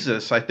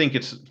Jesus, I think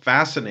it's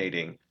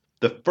fascinating.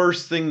 The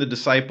first thing the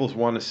disciples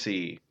want to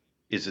see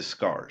is his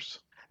scars.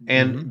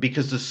 And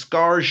because the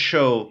scars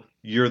show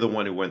you're the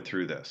one who went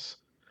through this.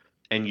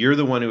 And you're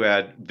the one who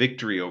had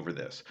victory over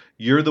this.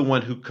 You're the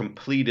one who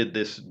completed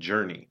this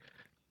journey.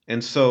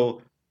 And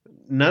so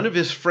none of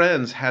his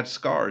friends had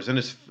scars. And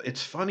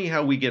it's funny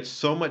how we get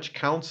so much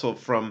counsel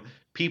from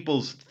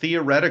people's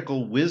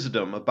theoretical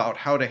wisdom about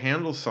how to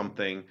handle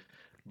something,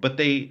 but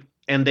they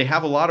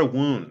have a lot of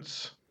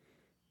wounds.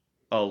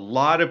 A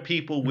lot of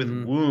people with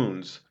Mm-hmm.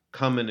 wounds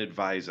come and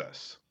advise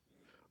us.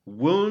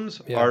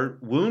 Yeah.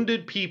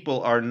 Wounded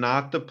people are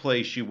not the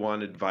place you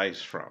want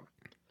advice from.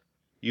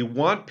 You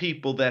want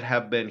people that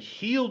have been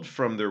healed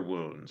from their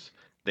wounds.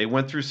 They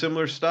went through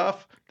similar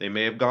stuff, they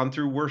may have gone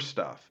through worse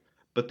stuff,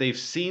 but they've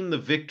seen the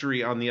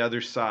victory on the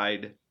other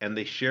side and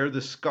they share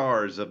the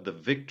scars of the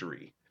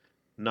victory,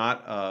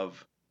 not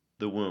of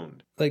the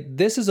wound. Like,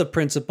 this is a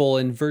principle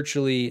in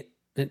virtually,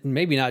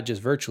 maybe not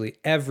just virtually,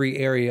 every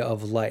area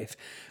of life.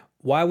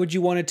 Why would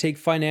you want to take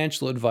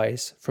financial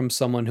advice from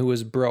someone who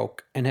is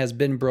broke and has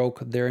been broke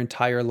their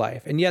entire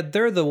life? And yet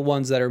they're the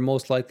ones that are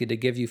most likely to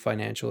give you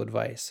financial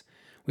advice.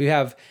 We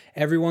have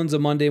everyone's a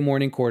Monday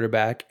morning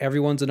quarterback,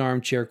 everyone's an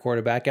armchair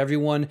quarterback,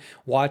 everyone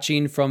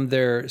watching from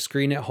their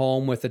screen at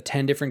home with the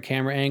 10 different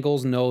camera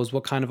angles knows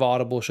what kind of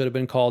audible should have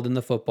been called in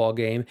the football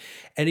game.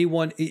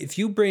 Anyone, if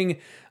you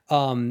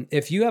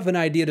have an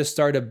idea to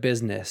start a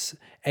business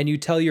and you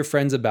tell your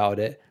friends about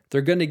it,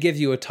 they're going to give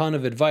you a ton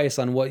of advice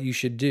on what you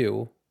should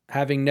do,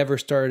 having never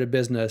started a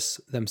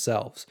business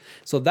themselves.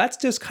 So that's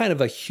just kind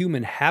of a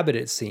human habit,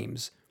 it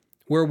seems,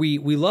 where we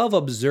love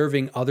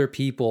observing other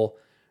people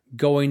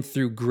going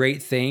through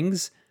great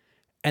things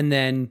and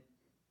then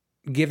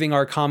giving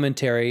our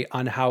commentary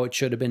on how it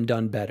should have been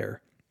done better.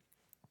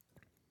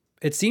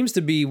 It seems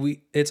to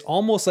be it's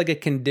almost like a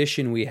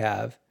condition we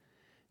have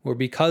where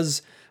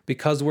because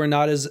we're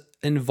not as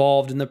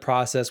involved in the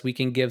process, we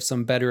can give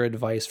some better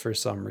advice for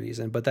some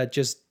reason. But it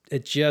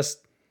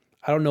just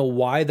I don't know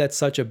why that's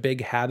such a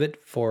big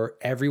habit for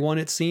everyone,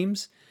 it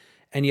seems,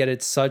 and yet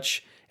it's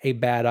such a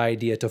bad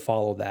idea to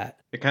follow that.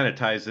 It kind of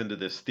ties into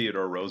this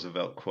Theodore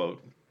Roosevelt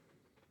quote.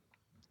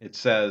 It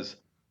says,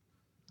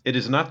 "It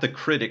is not the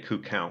critic who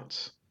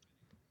counts,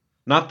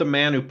 not the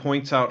man who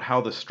points out how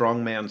the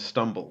strong man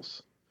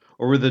stumbles,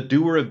 or where the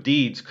doer of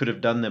deeds could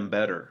have done them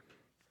better.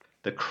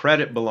 The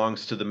credit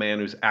belongs to the man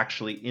who's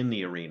actually in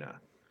the arena,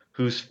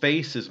 whose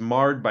face is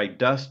marred by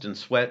dust and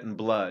sweat and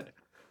blood,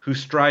 who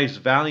strives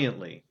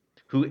valiantly,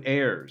 who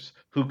errs,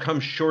 who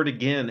comes short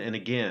again and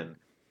again,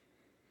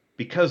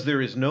 because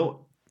there is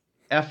no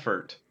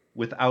effort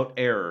without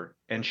error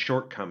and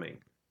shortcoming.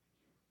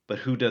 But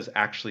who does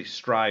actually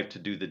strive to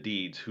do the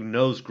deeds, who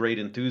knows great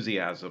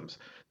enthusiasms,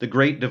 the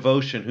great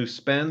devotion, who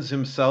spends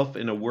himself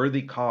in a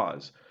worthy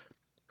cause,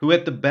 who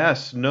at the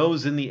best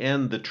knows in the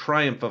end the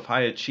triumph of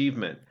high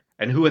achievement,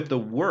 and who at the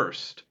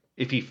worst,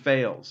 if he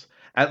fails,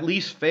 at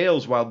least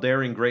fails while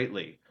daring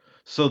greatly,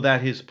 so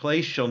that his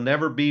place shall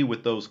never be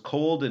with those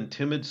cold and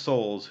timid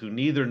souls who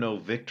neither know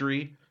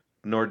victory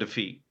nor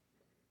defeat."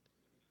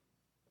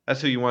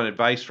 That's who you want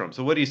advice from.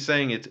 So what he's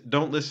saying is,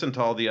 don't listen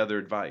to all the other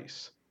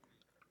advice.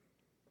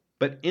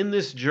 But in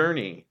this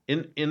journey,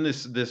 in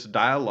this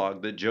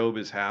dialogue that Job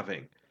is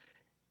having,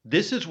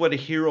 this is what a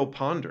hero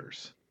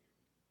ponders.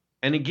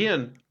 And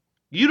again,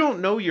 you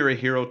don't know you're a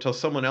hero till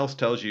someone else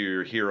tells you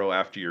you're a hero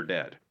after you're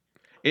dead.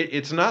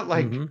 It's not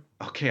like,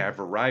 Mm-hmm. okay, I've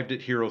arrived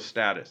at hero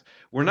status.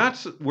 We're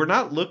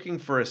not looking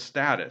for a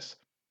status.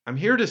 I'm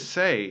here to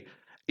say,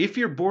 if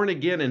you're born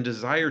again and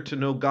desire to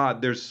know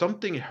God, there's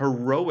something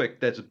heroic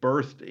that's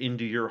birthed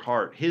into your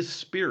heart. His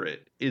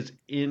spirit is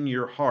in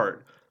your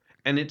heart,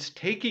 and it's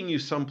taking you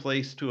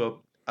someplace to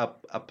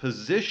a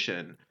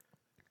position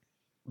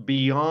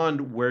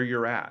beyond where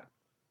you're at.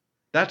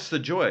 That's the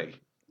joy.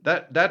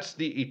 That's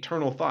the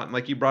eternal thought. And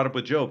like you brought up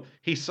with Job,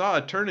 he saw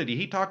eternity.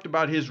 He talked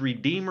about his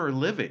Redeemer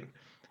living.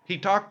 He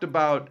talked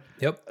about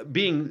Yep.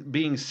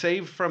 being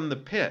saved from the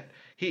pit.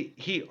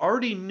 He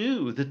already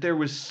knew that there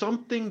was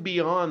something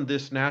beyond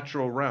this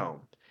natural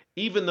realm,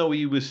 even though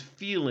he was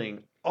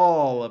feeling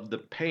all of the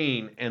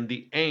pain and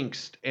the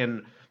angst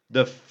and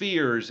the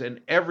fears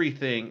and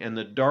everything and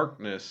the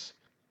darkness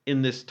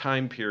in this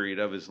time period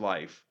of his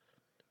life,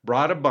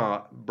 brought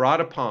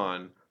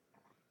upon,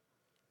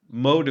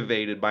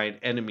 motivated by an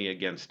enemy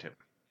against him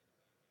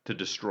to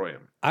destroy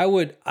him.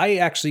 I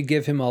actually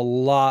give him a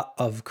lot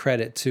of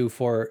credit too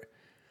for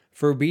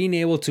being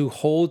able to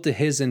hold to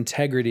his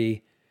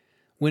integrity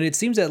when it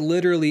seems that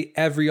literally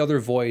every other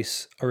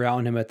voice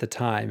around him at the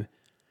time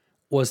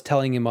was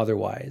telling him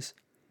otherwise.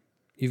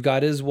 You've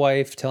got his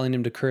wife telling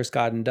him to curse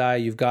God and die.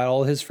 You've got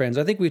all his friends.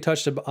 I think we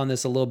touched on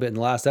this a little bit in the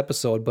last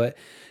episode, but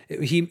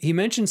he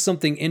mentioned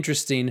something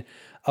interesting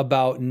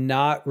about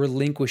not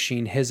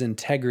relinquishing his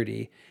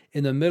integrity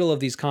in the middle of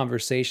these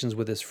conversations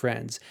with his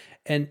friends.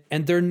 And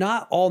they're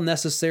not all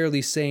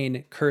necessarily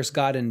saying curse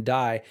God and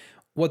die.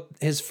 What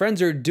his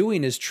friends are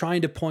doing is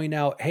trying to point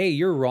out, hey,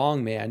 you're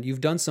wrong, man.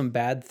 You've done some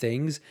bad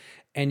things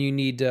and you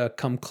need to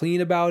come clean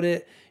about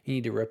it. You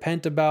need to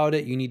repent about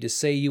it. You need to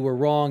say you were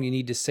wrong. You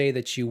need to say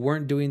that you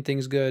weren't doing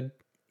things good.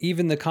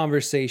 Even the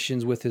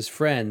conversations with his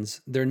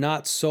friends, they're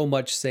not so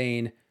much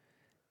saying,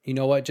 you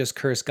know what, just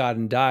curse God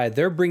and die.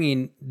 They're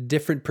bringing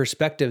different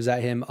perspectives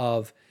at him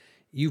of,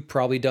 you've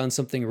probably done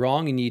something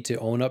wrong. You need to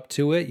own up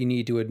to it. You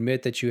need to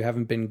admit that you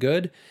haven't been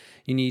good.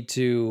 You need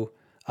to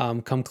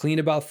come clean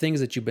about things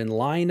that you've been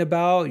lying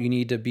about. You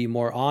need to be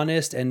more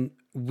honest. And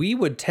we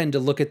would tend to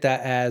look at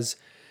that as,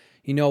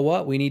 you know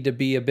what, we need to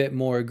be a bit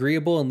more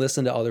agreeable and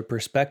listen to other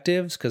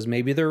perspectives because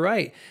maybe they're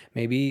right.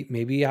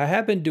 Maybe I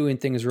have been doing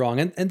things wrong.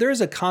 And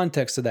there's a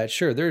context to that.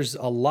 Sure, there's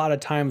a lot of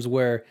times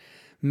where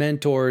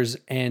mentors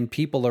and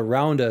people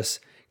around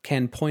us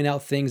can point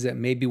out things that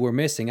maybe we're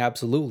missing.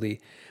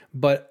 Absolutely.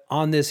 But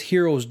on this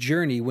hero's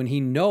journey, when he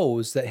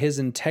knows that his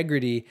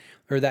integrity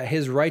or that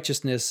his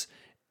righteousness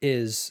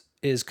is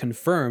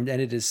confirmed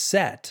and it is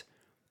set,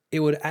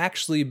 it would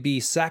actually be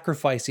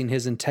sacrificing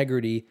his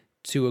integrity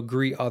to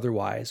agree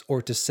otherwise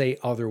or to say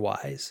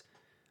otherwise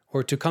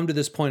or to come to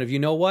this point of, you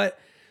know what,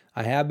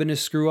 I have been a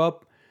screw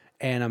up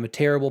and I'm a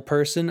terrible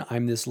person.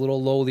 I'm this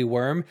little lowly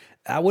worm.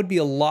 That would be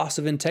a loss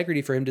of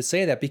integrity for him to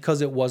say that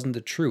because it wasn't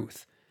the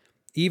truth.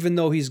 Even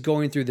though he's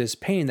going through this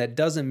pain, that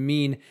doesn't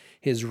mean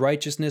his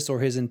righteousness or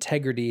his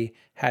integrity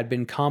had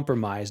been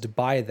compromised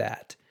by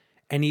that.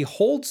 And he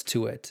holds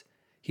to it.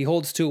 He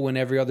holds to it when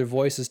every other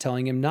voice is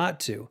telling him not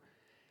to.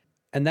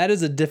 And that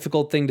is a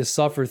difficult thing to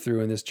suffer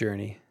through in this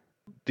journey.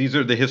 These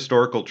are the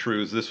historical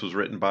truths. This was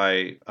written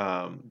by,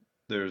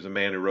 there's a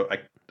man who wrote,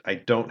 I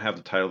don't have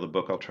the title of the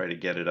book. I'll try to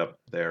get it up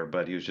there,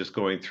 but he was just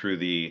going through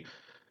the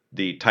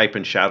type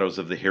and shadows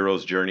of the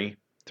hero's journey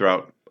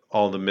throughout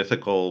all the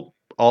mythical,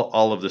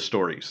 all of the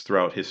stories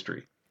throughout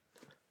history.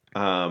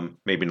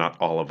 Maybe not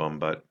all of them,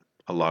 but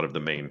a lot of the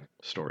main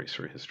stories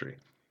for history.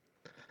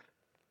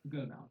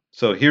 Good amount.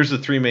 So here's the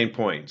 3 main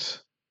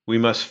points. We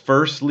must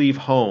first leave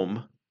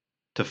home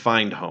to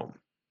find home.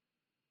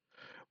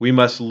 We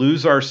must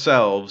lose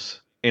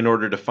ourselves in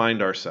order to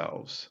find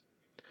ourselves.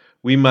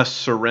 We must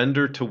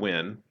surrender to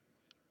win,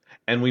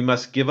 and we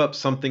must give up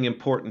something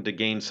important to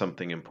gain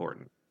something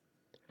important.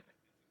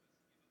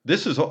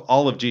 This is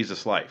all of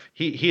Jesus' life.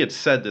 He had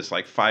said this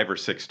like 5 or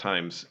 6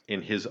 times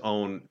in his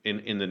own,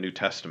 in the New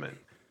Testament.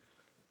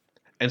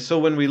 And so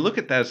when we look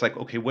at that, it's like,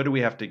 okay, what do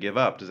we have to give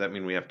up? Does that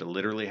mean we have to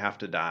literally have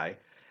to die?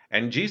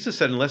 And Jesus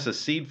said, unless a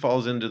seed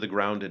falls into the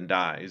ground and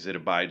dies, it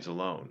abides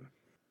alone.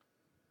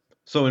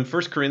 So in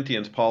 1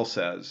 Corinthians, Paul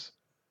says,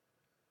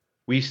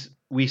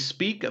 we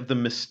speak of the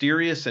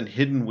mysterious and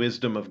hidden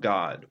wisdom of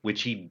God,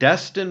 which he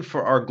destined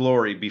for our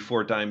glory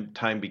before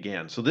time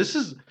began. So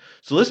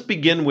let's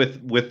begin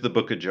with the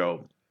book of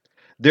Job.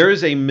 There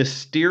is a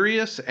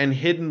mysterious and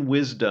hidden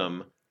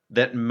wisdom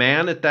that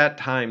man at that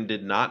time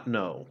did not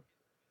know,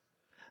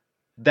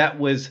 that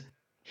was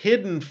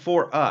hidden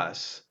for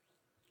us,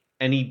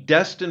 and he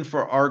destined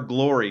for our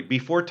glory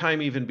before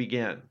time even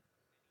began.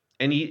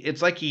 And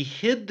it's like he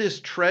hid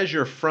this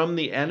treasure from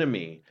the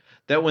enemy,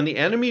 that when the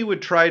enemy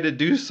would try to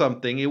do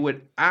something, it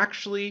would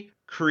actually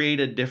create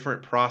a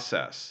different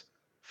process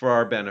for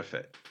our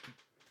benefit.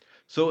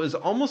 So it was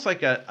almost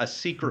like a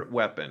secret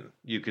weapon,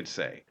 you could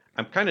say.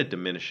 I'm kind of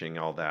diminishing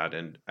all that,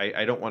 and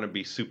I don't want to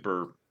be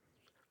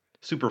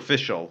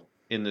superficial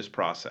in this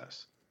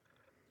process.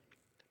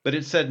 But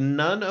it said,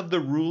 none of the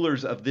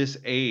rulers of this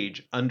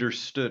age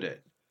understood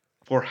it.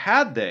 For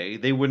had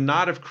they would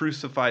not have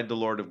crucified the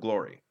Lord of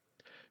glory.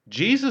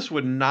 Jesus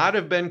would not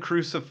have been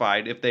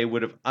crucified if they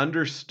would have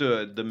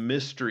understood the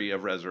mystery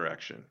of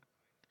resurrection.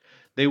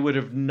 They would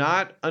have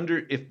not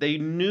if they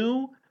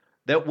knew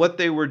that what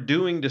they were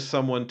doing to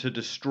someone to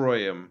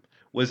destroy him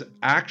was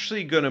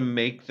actually going to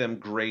make them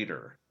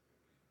greater,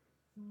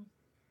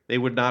 they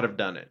would not have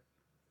done it.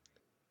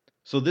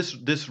 So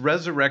this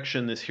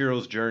resurrection, this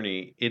hero's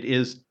journey, it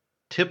is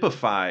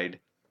typified.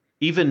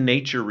 Even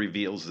nature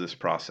reveals this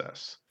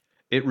process.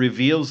 It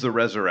reveals the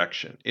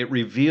resurrection. It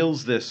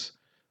reveals this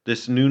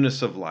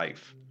newness of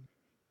life.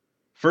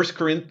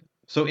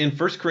 So in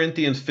 1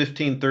 Corinthians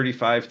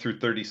 15:35 through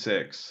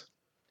 36,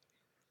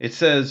 it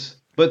says,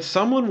 but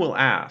someone will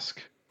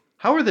ask,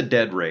 how are the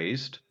dead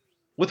raised?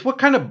 With what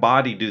kind of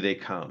body do they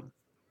come?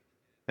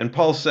 And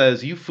Paul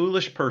says, you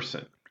foolish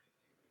person,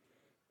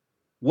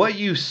 what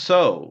you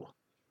sow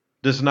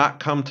does not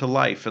come to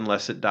life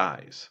unless it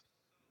dies.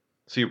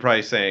 So you're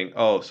probably saying,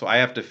 oh, so I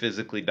have to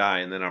physically die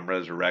and then I'm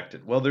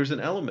resurrected. Well, there's an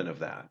element of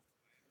that.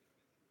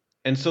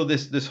 And so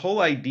this whole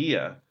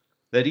idea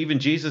that even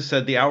Jesus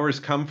said, the hour has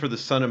come for the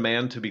Son of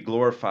Man to be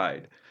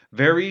glorified.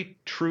 Very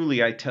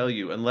truly, I tell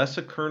you, unless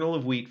a kernel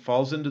of wheat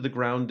falls into the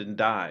ground and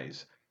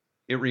dies,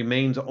 it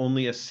remains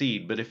only a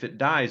seed. But if it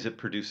dies, it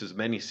produces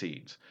many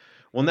seeds.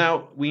 Well,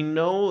 now, we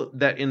know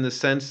that in the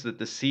sense that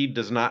the seed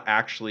does not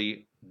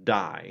actually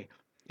die,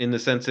 in the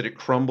sense that it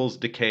crumbles,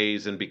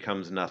 decays, and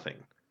becomes nothing.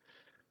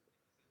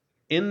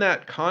 In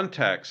that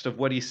context of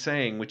what he's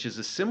saying, which is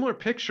a similar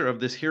picture of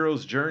this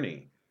hero's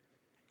journey,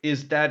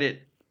 is that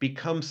it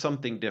becomes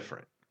something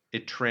different.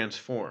 It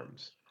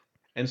transforms.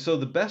 And so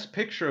the best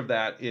picture of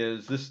that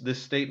is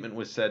this statement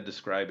was said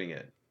describing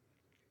it.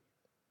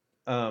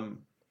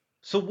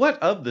 So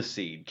what of the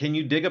seed? Can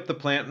you dig up the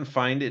plant and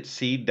find its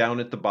seed down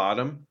at the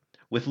bottom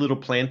with little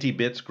planty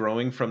bits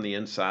growing from the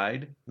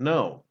inside?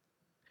 No.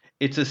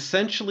 it's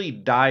essentially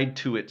died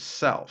to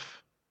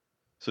itself.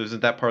 So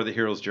isn't that part of the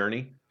hero's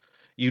journey?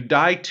 You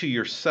die to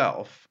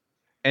yourself,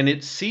 and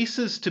it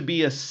ceases to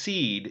be a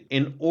seed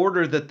in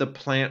order that the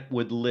plant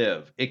would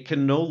live. It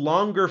can no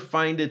longer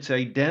find its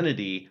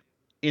identity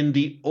in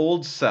the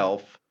old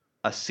self,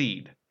 a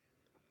seed.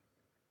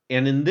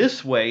 And in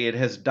this way, it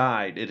has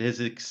died. It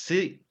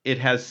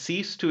has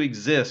ceased to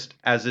exist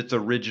as its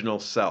original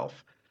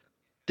self.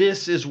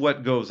 This is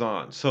what goes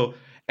on. So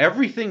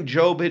everything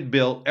Job had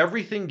built,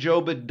 everything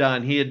Job had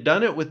done, he had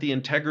done it with the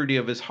integrity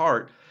of his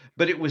heart,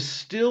 but it was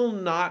still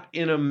not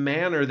in a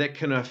manner that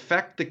can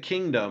affect the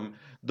kingdom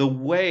the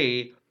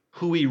way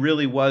who he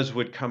really was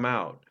would come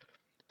out.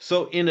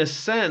 So, in a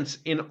sense,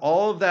 in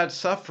all of that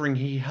suffering,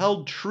 he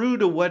held true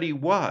to what he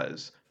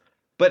was,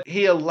 but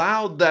he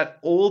allowed that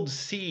old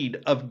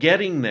seed of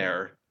getting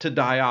there to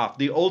die off.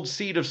 The old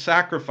seed of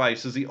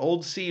sacrifices, the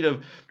old seed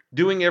of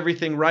doing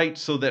everything right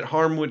so that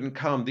harm wouldn't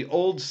come, the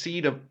old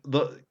seed of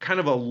the kind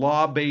of a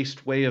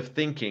law-based way of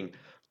thinking,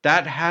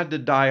 that had to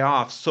die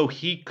off so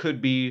he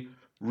could be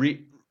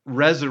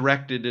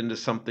resurrected into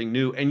something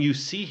new. And you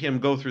see him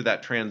go through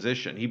that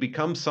transition. He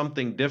becomes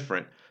something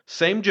different.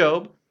 Same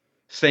Job,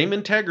 same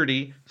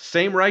integrity,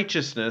 same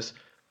righteousness,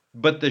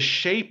 but the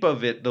shape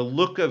of it, the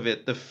look of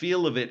it, the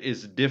feel of it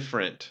is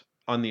different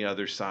on the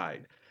other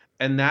side.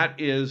 And that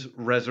is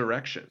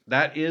resurrection.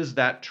 That is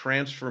that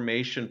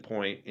transformation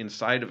point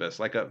inside of us.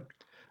 Like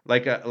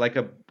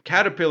a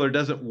caterpillar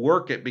doesn't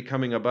work at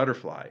becoming a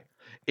butterfly.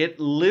 It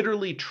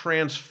literally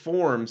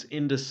transforms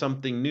into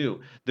something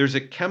new. There's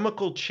a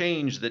chemical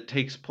change that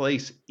takes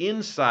place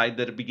inside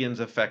that it begins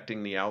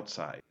affecting the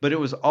outside. But it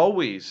was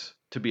always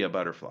to be a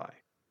butterfly.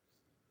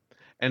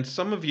 And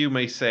some of you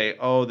may say,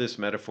 oh, this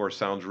metaphor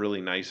sounds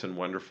really nice and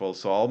wonderful.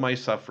 So all my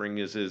suffering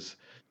is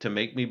to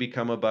make me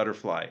become a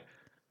butterfly.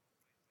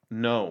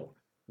 No,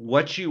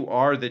 what you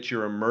are that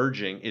you're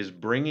emerging is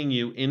bringing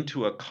you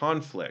into a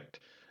conflict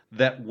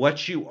that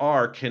what you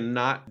are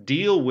cannot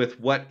deal with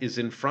what is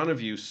in front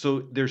of you. So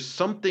there's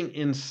something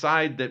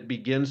inside that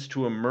begins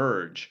to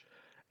emerge.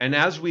 And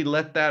as we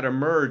let that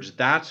emerge,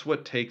 that's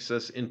what takes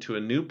us into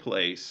a new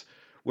place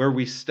where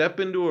we step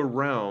into a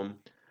realm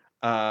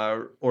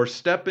or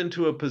step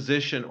into a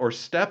position or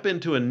step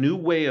into a new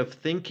way of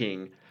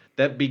thinking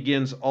that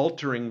begins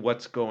altering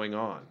what's going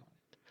on.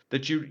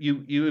 That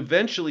you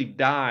eventually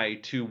die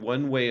to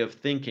one way of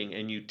thinking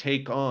and you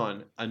take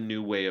on a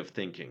new way of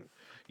thinking.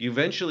 You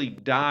eventually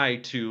die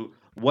to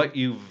what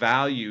you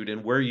valued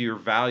and where your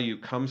value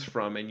comes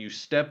from, and you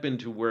step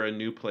into where a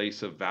new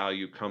place of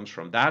value comes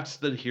from. That's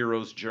the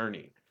hero's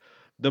journey.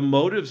 The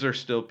motives are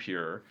still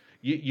pure.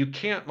 You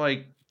can't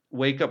like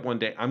wake up one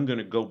day, I'm going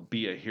to go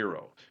be a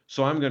hero.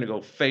 So I'm going to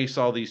go face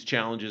all these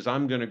challenges.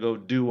 I'm going to go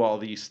do all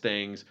these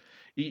things.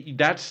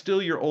 That's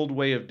still your old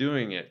way of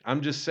doing it.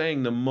 I'm just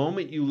saying the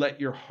moment you let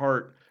your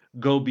heart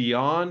go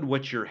beyond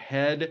what your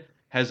head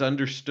has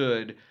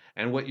understood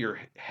and what your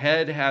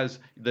head has,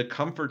 the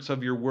comforts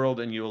of your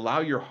world, and you allow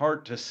your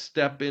heart to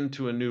step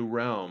into a new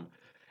realm,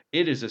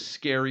 it is a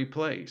scary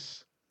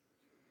place.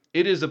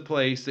 It is a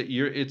place that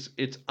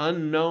it's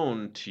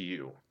unknown to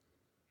you.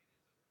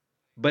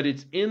 But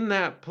it's in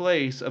that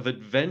place of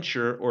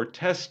adventure or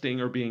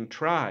testing or being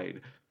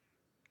tried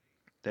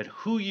that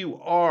who you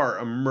are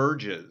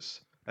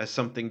emerges as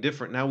something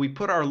different. Now we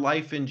put our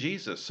life in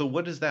Jesus. So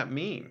what does that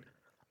mean?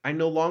 I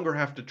no longer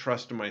have to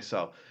trust in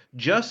myself.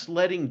 Just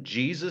letting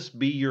Jesus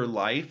be your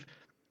life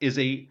is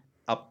an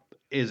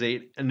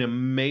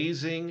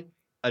amazing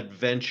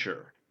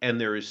adventure, and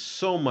there is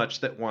so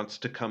much that wants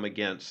to come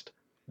against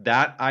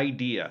that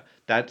idea,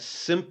 that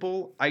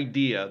simple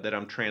idea that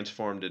I'm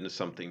transformed into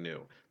something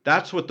new.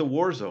 That's what the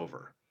war's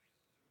over.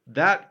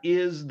 That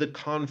is the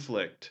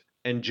conflict,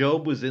 and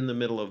Job was in the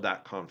middle of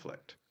that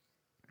conflict.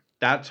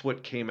 That's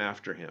what came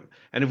after him.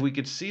 And if we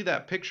could see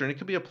that picture, and it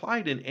could be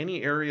applied in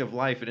any area of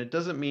life, and it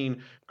doesn't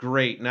mean,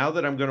 great, now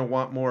that I'm going to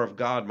want more of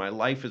God, my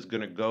life is going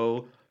to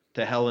go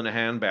to hell in a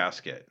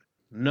handbasket.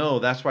 No,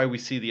 that's why we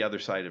see the other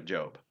side of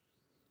Job.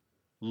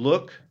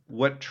 Look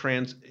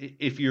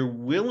if you're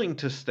willing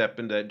to step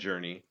into that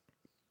journey,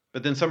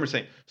 but then some are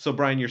saying, so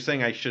Brian, you're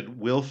saying I should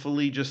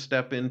willfully just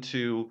step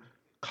into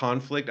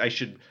conflict. I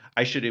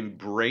should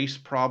embrace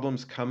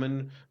problems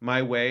coming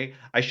my way.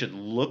 I should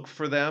look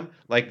for them.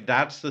 Like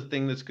that's the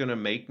thing that's going to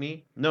make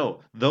me.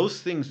 No,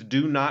 those things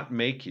do not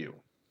make you.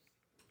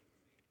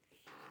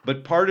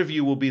 But part of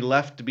you will be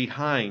left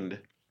behind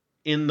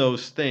in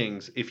those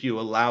things if you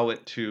allow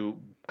it to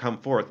come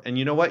forth. And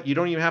you know what? You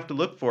don't even have to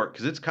look for it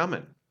because it's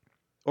coming,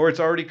 or it's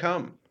already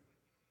come,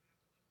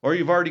 or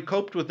you've already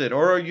coped with it,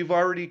 or you've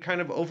already kind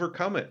of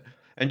overcome it.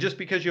 And just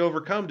because you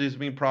overcome doesn't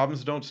mean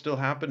problems don't still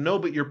happen. No,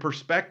 but your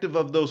perspective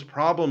of those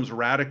problems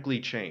radically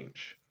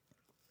change.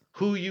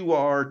 Who you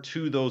are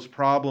to those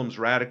problems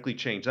radically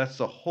change. That's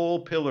the whole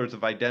pillars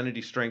of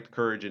identity, strength,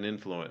 courage, and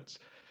influence.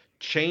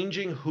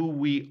 Changing who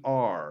we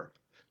are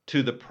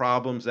to the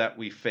problems that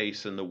we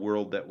face in the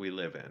world that we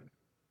live in.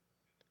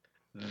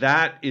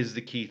 That is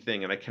the key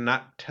thing. And I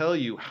cannot tell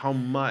you how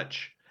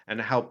much and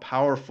how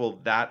powerful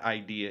that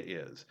idea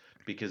is.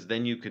 because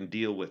then you can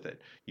deal with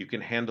it. You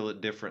can handle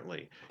it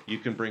differently. You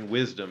can bring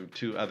wisdom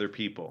to other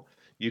people.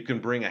 You can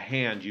bring a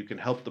hand. You can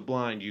help the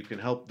blind. You can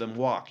help them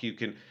walk. You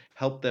can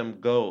help them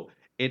go.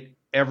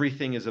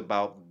 Everything is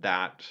about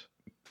that.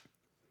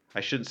 I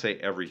shouldn't say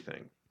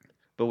everything,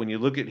 but when you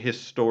look at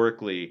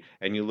historically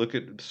and you look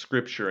at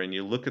scripture and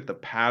you look at the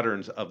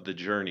patterns of the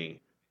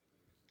journey,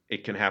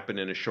 it can happen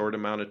in a short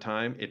amount of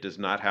time. It does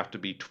not have to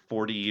be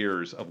 40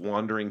 years of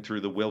wandering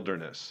through the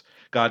wilderness.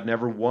 God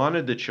never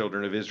wanted the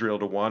children of Israel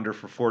to wander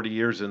for 40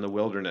 years in the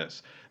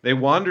wilderness. They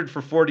wandered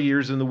for 40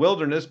 years in the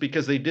wilderness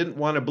because they didn't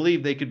want to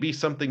believe they could be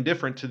something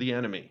different to the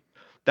enemy.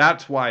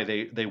 That's why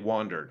they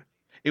wandered.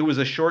 It was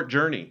a short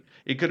journey.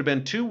 It could have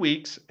been 2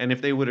 weeks, and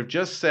if they would have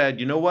just said,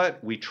 you know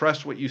what, we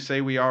trust what you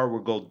say we are, we'll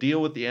go deal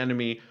with the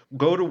enemy,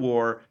 go to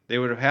war, they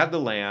would have had the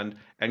land,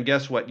 and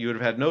guess what? You would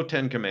have had no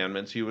 10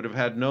 commandments. You would have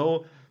had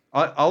no,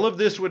 all of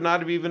this would not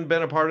have even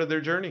been a part of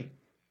their journey,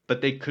 but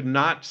they could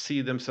not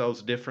see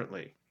themselves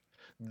differently.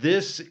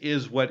 This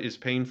is what is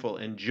painful,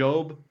 and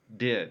Job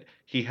did.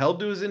 He held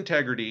to his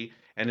integrity,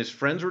 and his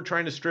friends were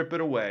trying to strip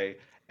it away,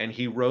 and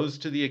he rose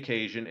to the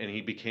occasion, and he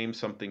became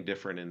something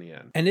different in the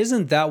end. And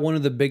isn't that one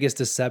of the biggest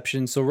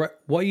deceptions? So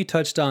what you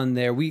touched on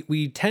there,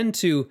 we tend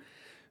to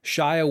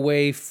shy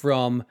away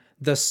from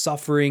the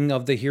suffering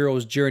of the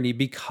hero's journey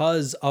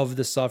because of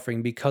the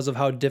suffering, because of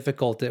how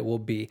difficult it will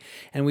be.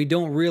 And we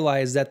don't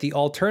realize that the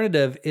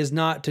alternative is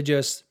not to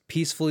just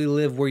peacefully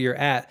live where you're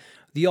at.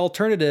 The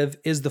alternative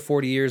is the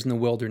 40 years in the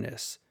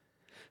wilderness.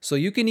 So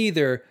you can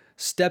either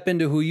step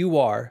into who you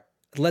are,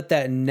 let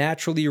that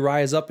naturally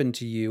rise up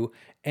into you,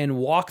 and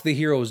walk the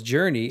hero's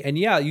journey. And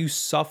yeah, you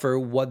suffer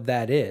what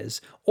that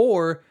is.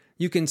 Or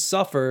you can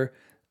suffer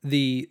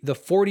the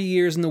 40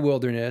 years in the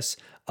wilderness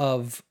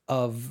of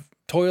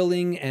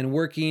toiling and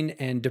working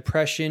and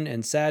depression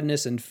and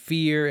sadness and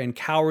fear and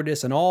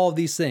cowardice and all of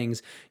these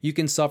things. You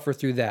can suffer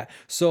through that.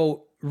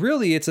 So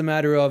really, it's a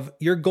matter of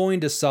you're going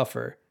to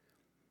suffer,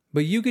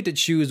 but you get to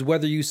choose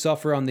whether you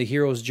suffer on the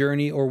hero's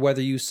journey or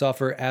whether you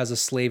suffer as a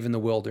slave in the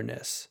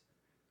wilderness.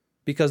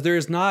 Because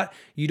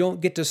you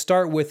don't get to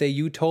start with a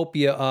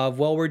utopia of,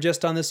 well, we're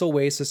just on this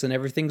oasis and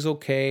everything's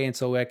okay, and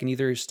so I can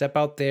either step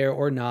out there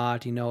or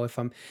not,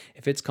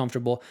 if it's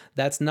comfortable.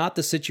 That's not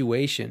the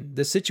situation.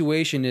 The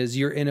situation is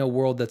you're in a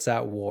world that's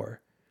at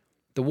war.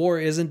 The war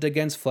isn't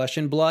against flesh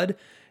and blood,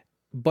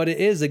 but it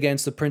is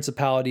against the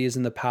principalities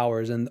and the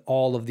powers and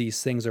all of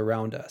these things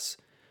around us.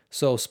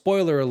 So,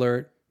 spoiler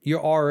alert,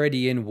 you're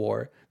already in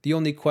war. The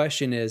only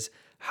question is,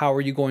 how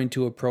are you going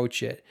to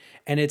approach it?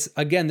 And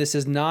this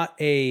is not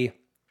a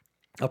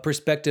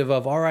perspective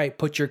of, all right,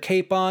 put your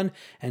cape on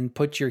and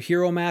put your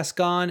hero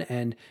mask on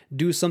and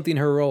do something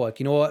heroic.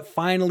 You know what?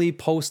 Finally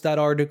post that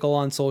article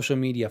on social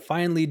media.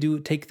 Finally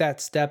take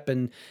that step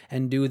and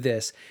do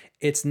this.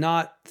 It's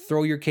not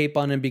throw your cape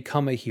on and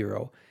become a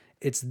hero.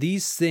 It's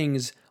these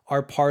things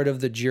are part of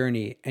the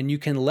journey, and you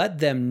can let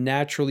them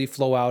naturally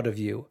flow out of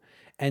you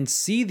and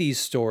see these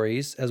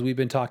stories, as we've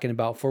been talking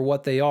about, for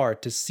what they are,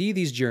 to see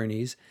these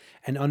journeys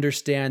and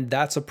understand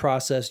that's a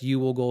process you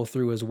will go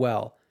through as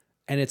well.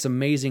 And it's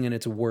amazing and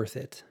it's worth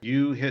it.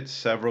 You hit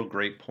several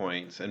great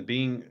points. And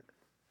being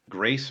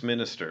grace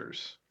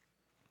ministers,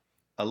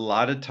 a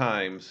lot of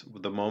times,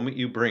 the moment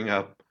you bring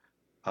up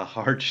a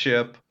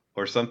hardship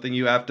or something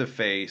you have to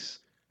face,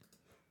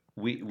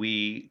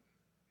 I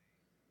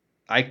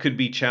could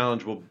be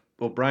challenged.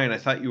 Well, Brian, I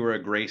thought you were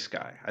a grace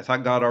guy. I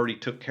thought God already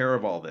took care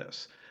of all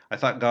this. I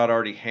thought God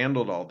already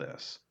handled all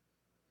this.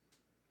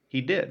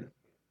 He did.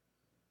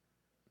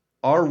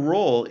 Our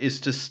role is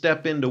to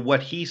step into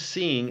what he's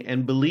seeing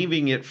and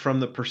believing it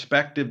from the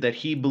perspective that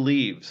he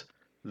believes.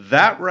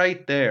 That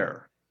right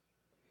there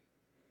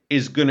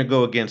is going to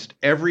go against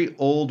every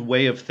old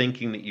way of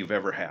thinking that you've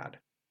ever had.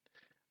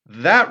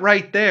 That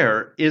right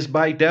there is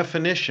by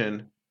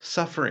definition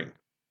suffering.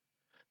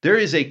 There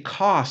is a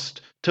cost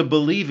to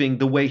believing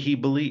the way he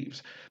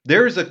believes.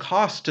 There is a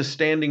cost to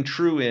standing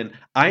true in,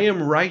 I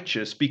am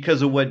righteous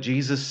because of what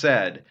Jesus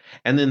said.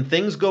 And then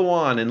things go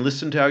on, and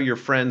listen to how your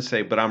friends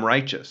say, but I'm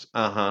righteous.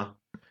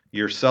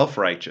 You're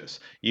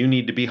self-righteous. You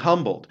need to be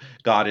humbled.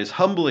 God is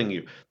humbling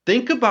you.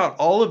 Think about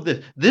all of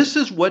this. This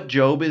is what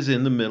Job is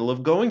in the middle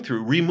of going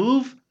through.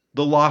 Remove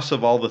the loss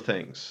of all the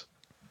things.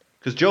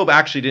 Because Job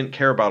actually didn't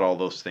care about all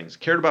those things. He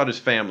cared about his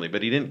family,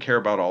 but he didn't care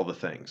about all the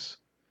things.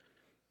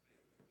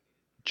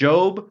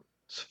 Job's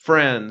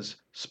friends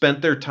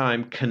spent their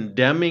time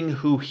condemning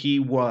who he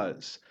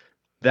was.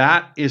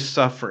 That is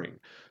suffering.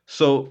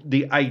 So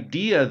the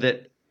idea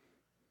that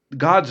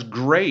God's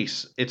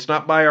grace, it's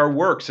not by our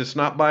works, it's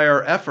not by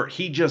our effort.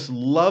 He just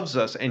loves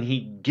us and he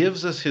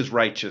gives us his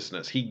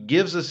righteousness. He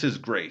gives us his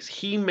grace.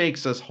 He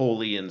makes us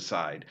holy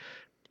inside.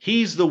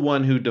 He's the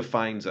one who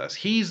defines us.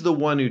 He's the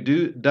one who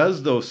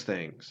does those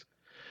things.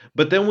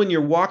 But then when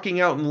you're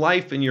walking out in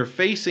life and you're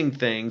facing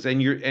things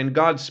and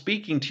God's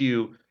speaking to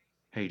you,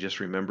 hey, just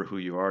remember who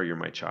you are. You're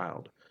my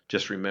child.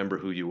 Just remember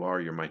who you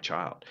are. You're my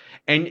child.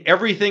 And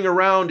everything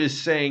around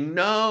is saying,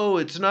 no,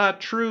 it's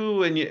not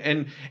true.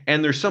 And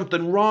there's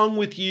something wrong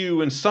with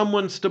you and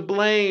someone's to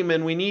blame.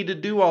 And we need to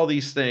do all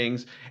these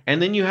things.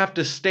 And then you have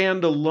to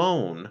stand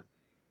alone.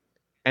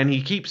 And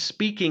he keeps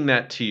speaking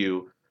that to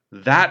you.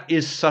 That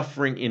is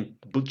suffering in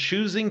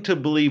choosing to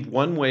believe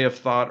one way of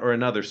thought or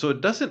another. So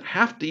it doesn't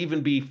have to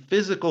even be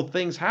physical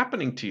things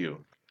happening to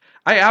you.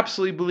 I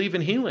absolutely believe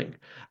in healing.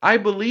 I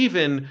believe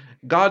in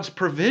God's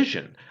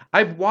provision.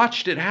 I've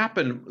watched it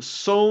happen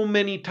so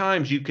many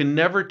times. You can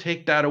never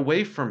take that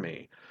away from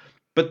me.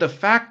 But the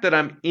fact that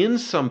I'm in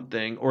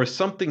something or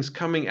something's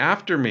coming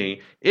after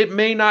me, it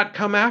may not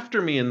come after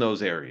me in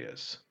those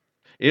areas.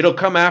 It'll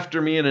come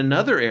after me in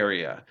another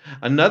area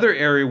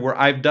where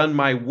I've done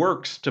my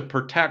works to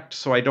protect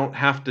so I don't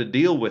have to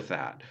deal with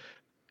that.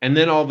 And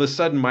then all of a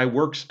sudden my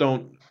works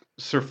don't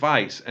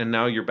suffice. And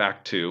now you're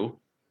back to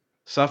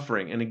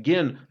suffering. And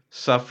again,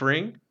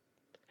 suffering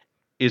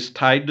is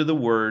tied to the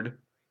word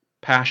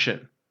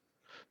passion.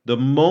 The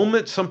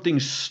moment something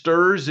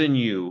stirs in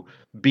you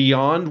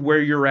beyond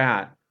where you're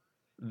at,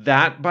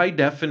 that by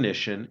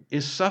definition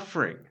is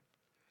suffering.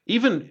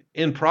 Even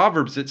in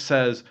Proverbs, it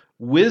says,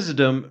 it's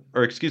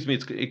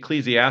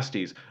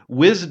Ecclesiastes,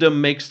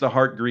 wisdom makes the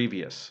heart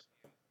grievous.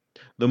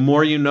 The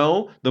more you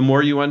know, the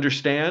more you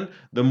understand,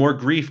 the more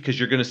grief, because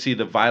you're going to see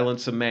the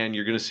violence of man.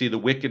 You're going to see the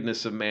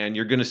wickedness of man.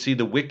 You're going to see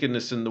the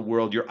wickedness in the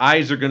world. Your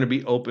eyes are going to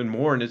be open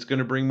more, and it's going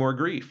to bring more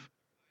grief.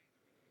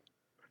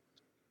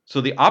 So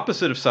the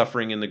opposite of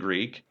suffering in the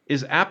Greek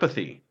is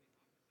apathy.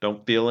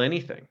 Don't feel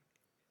anything.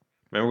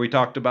 Remember we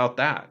talked about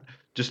that.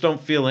 Just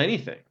don't feel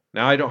anything.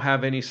 Now I don't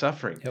have any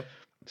suffering. Yep.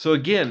 So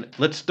again,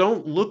 let's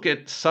don't look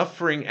at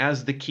suffering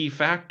as the key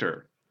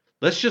factor.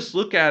 Let's just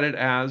look at it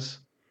as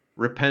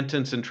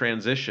repentance and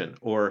transition,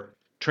 or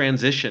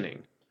transitioning,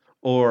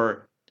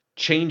 or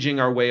changing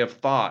our way of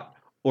thought,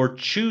 or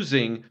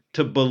choosing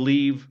to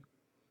believe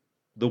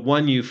the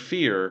one you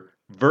fear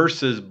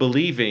versus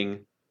believing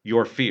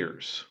your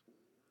fears.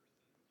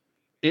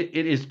 It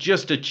is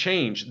just a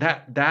change.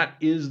 That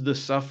is the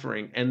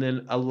suffering, and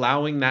then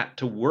allowing that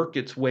to work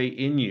its way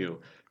in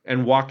you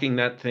and walking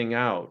that thing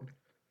out.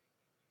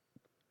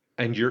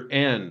 And your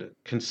end,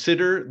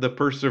 consider the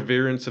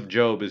perseverance of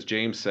Job, as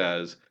James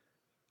says,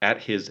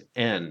 at his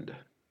end.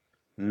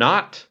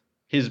 Not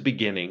his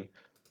beginning,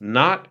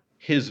 not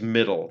his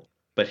middle,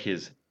 but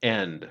his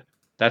end.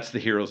 That's the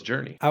hero's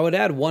journey. I would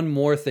add one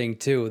more thing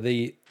too.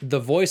 The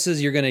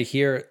voices you're going to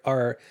hear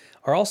are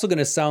also going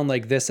to sound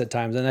like this at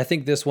times. And I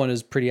think this one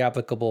is pretty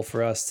applicable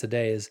for us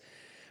today is,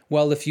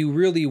 well, if you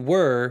really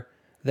were,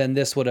 then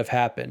this would have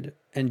happened.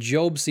 And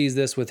Job sees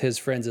this with his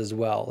friends as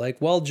well.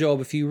 Like, well, Job,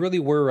 if you really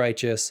were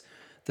righteous,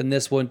 then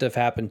this wouldn't have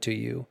happened to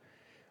you,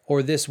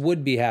 or this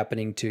would be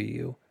happening to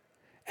you.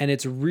 And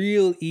it's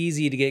real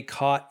easy to get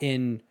caught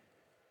in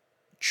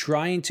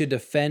trying to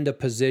defend a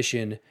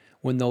position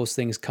when those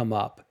things come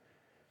up.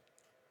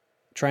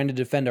 Trying to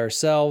defend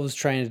ourselves,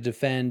 trying to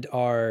defend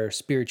our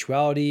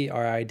spirituality,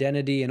 our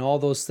identity, and all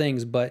those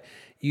things. But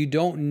you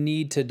don't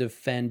need to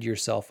defend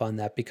yourself on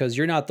that, because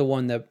you're not the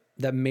one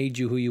that made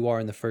you who you are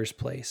in the first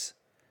place.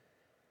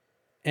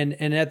 And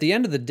at the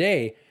end of the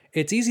day,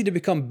 it's easy to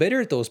become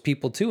bitter at those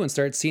people too and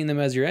start seeing them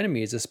as your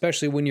enemies,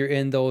 especially when you're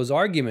in those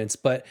arguments.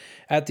 But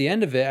at the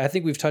end of it, I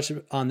think we've touched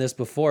on this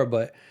before,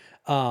 but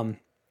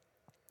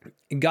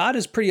God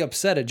is pretty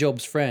upset at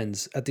Job's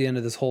friends at the end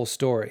of this whole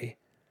story.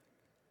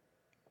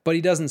 But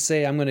he doesn't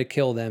say, I'm going to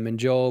kill them, and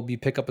Job, you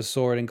pick up a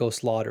sword and go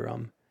slaughter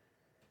them.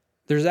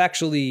 There's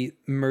actually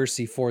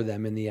mercy for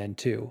them in the end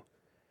too.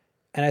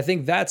 And I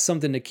think that's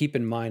something to keep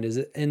in mind, is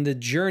in the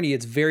journey,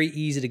 it's very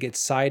easy to get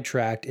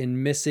sidetracked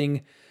in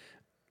missing,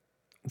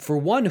 for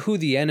one, who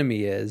the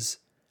enemy is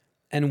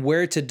and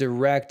where to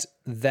direct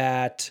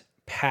that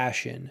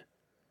passion.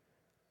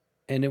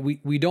 And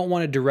we don't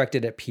want to direct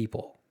it at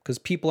people, because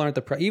people aren't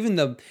even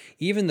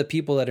the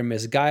people that are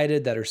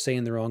misguided, that are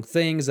saying the wrong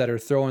things, that are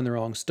throwing the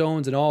wrong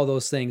stones and all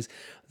those things.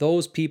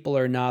 Those people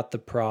are not the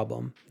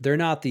problem. They're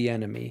not the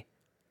enemy.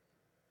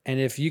 And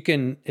if you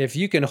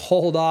can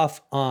hold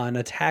off on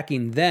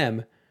attacking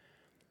them,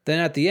 then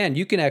at the end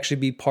you can actually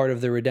be part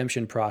of the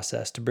redemption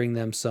process to bring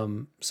them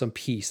some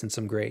peace and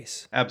some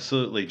grace.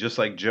 Absolutely. Just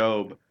like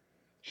Job,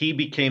 he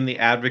became the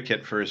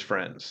advocate for his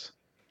friends.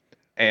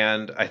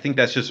 And I think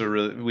that's just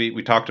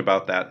we talked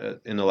about that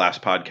in the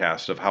last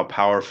podcast of how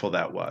powerful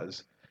that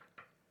was.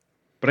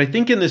 But I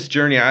think in this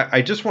journey,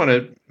 I just want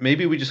to,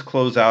 maybe we just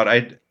close out.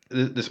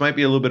 This might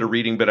be a little bit of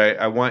reading, but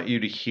I want you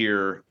to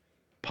hear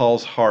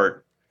Paul's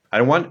heart.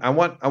 I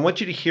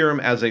want you to hear him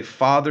as a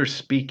father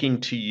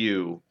speaking to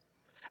you,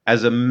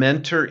 as a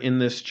mentor in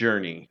this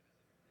journey,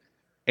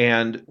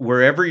 and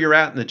wherever you're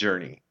at in the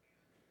journey.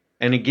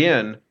 And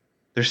again,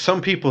 there's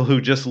some people who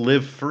just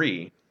live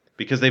free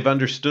because they've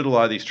understood a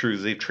lot of these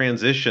truths. They've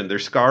transitioned. Their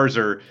scars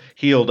are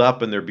healed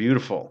up and they're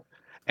beautiful.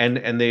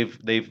 And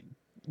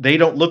they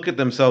don't look at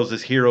themselves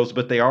as heroes,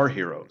 but they are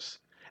heroes.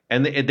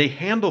 And they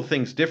handle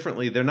things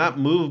differently. They're not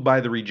moved by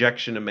the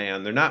rejection of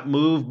man. They're not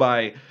moved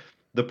by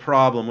the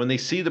problem. When they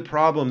see the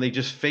problem, they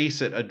just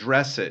face it,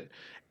 address it,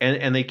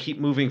 and they keep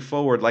moving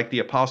forward like the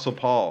Apostle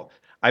Paul.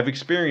 I've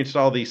experienced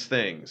all these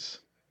things.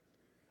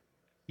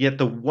 Yet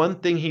the one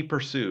thing he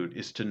pursued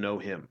is to know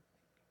him,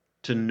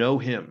 to know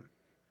him,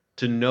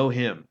 to know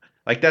him.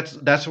 Like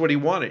that's what he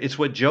wanted. It's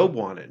what Job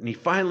wanted. And he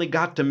finally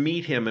got to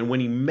meet him. And when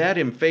he met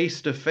him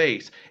face to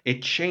face,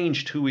 it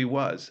changed who he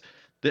was.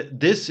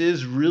 This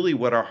is really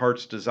what our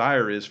heart's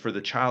desire is, for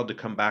the child to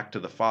come back to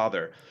the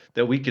Father,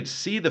 that we could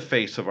see the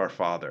face of our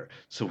Father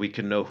so we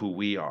can know who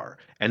we are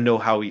and know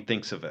how he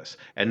thinks of us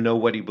and know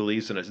what he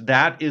believes in us.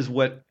 That is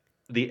what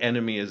the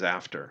enemy is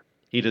after.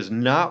 He does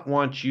not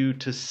want you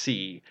to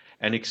see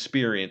and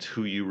experience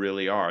who you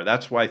really are.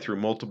 That's why through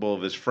multiple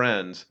of his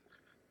friends,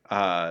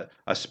 a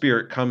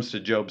spirit comes to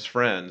Job's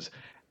friends,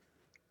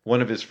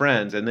 one of his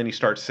friends, and then he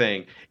starts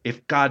saying,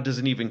 if God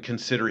doesn't even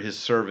consider his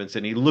servants,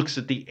 and he looks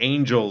at the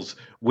angels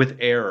with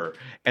error,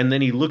 and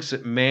then he looks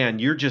at man,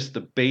 you're just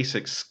the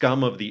basic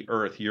scum of the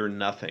earth, you're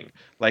nothing.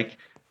 Like,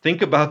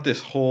 think about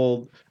this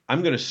whole,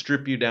 I'm going to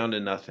strip you down to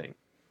nothing.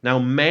 Now,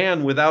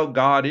 man without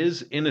God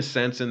is, in a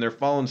sense, in their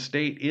fallen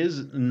state,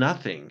 is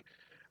nothing.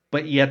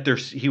 But yet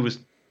he was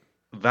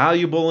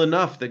valuable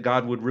enough that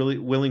God would really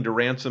willing to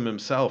ransom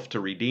himself to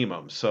redeem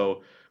him.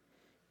 So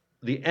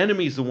the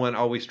enemy's the one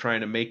always trying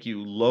to make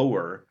you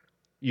lower.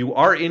 You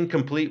are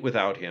incomplete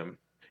without him.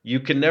 You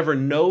can never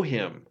know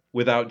him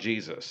without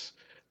Jesus.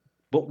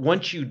 But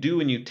once you do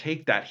and you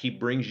take that, he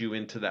brings you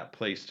into that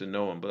place to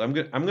know him. But I'm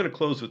going to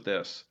close with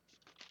this.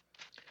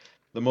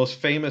 The most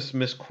famous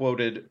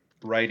misquoted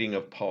writing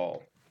of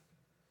Paul.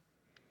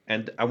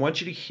 And I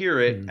want you to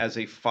hear it as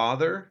a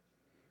father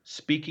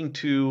speaking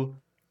to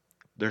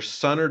their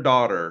son or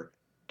daughter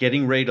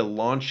getting ready to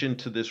launch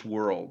into this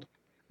world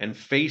and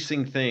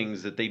facing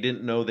things that they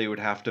didn't know they would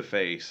have to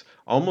face,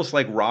 almost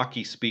like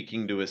Rocky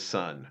speaking to his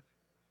son.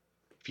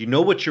 If you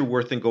know what you're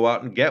worth, then go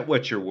out and get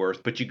what you're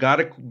worth, but you got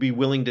to be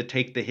willing to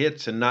take the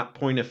hits and not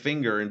point a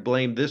finger and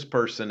blame this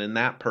person and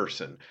that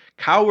person.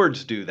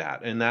 Cowards do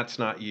that, and that's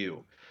not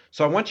you.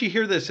 So I want you to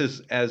hear this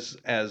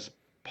as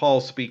Paul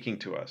speaking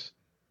to us,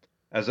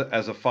 as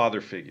a father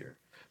figure.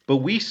 But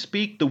we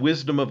speak the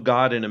wisdom of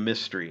God in a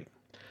mystery,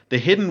 the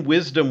hidden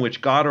wisdom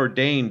which God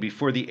ordained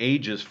before the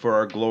ages for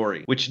our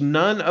glory, which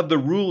none of the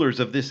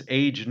rulers of this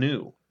age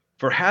knew.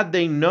 For had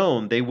they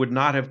known, they would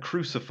not have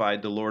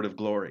crucified the Lord of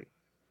glory.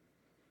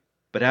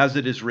 But as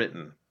it is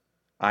written,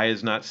 eye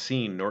has not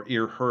seen, nor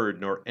ear heard,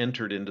 nor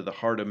entered into the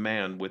heart of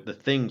man with the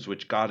things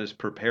which God has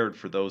prepared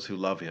for those who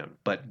love him.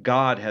 But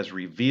God has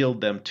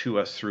revealed them to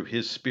us through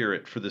his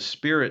Spirit, for the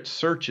Spirit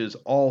searches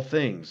all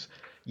things,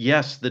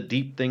 yes, the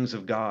deep things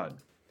of God.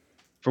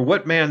 For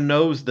what man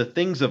knows the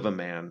things of a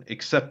man,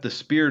 except the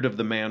spirit of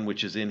the man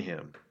which is in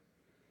him?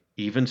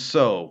 Even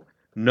so,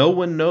 no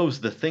one knows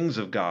the things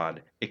of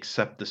God,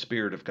 except the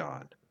Spirit of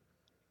God.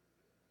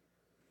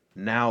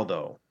 Now,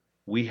 though,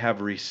 we have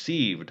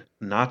received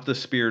not the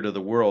spirit of the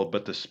world,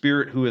 but the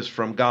Spirit who is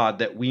from God,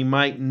 that we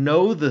might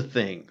know the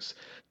things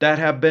that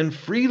have been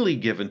freely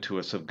given to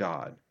us of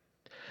God.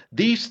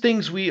 These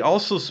things we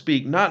also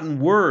speak, not in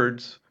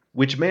words,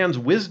 which man's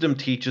wisdom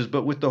teaches,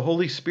 but with the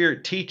Holy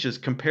Spirit teaches,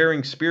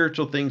 comparing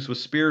spiritual things with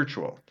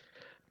spiritual.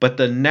 But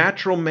the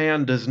natural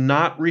man does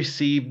not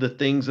receive the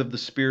things of the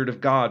Spirit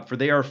of God, for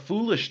they are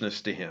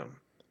foolishness to him,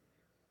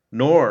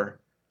 nor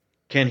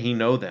can he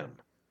know them,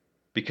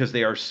 because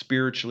they are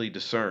spiritually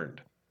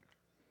discerned.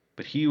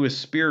 But he who is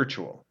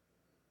spiritual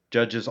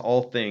judges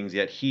all things,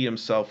 yet he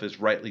himself is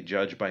rightly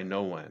judged by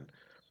no one.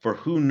 For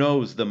who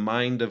knows the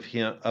mind of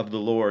the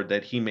Lord,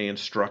 that he may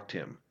instruct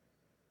him?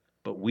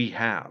 But we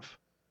have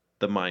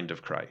the mind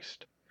of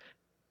Christ.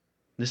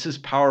 This is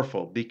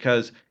powerful,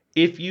 because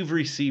if you've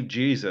received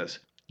Jesus,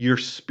 your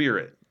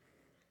spirit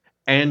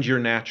and your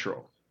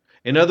natural.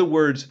 In other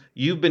words,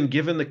 you've been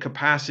given the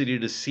capacity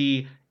to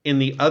see in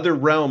the other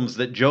realms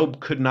that Job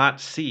could not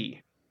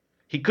see.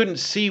 He couldn't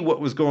see what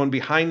was going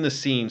behind the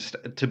scenes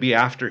to be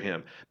after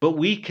him, but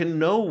we can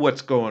know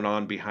what's going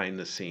on behind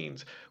the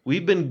scenes.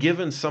 We've been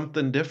given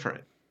something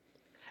different.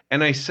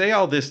 And I say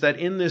all this, that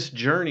in this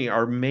journey,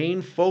 our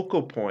main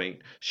focal point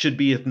should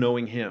be of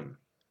knowing him.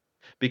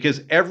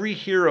 Because every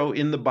hero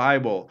in the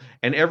Bible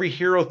and every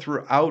hero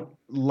throughout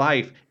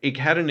life, it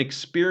had an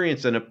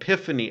experience, an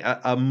epiphany,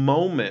 a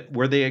moment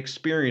where they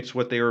experienced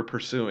what they were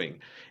pursuing.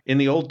 In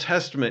the Old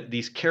Testament,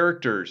 these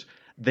characters,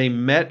 they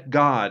met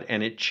God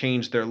and it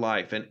changed their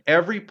life. And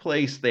every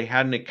place they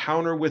had an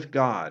encounter with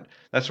God,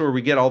 that's where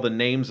we get all the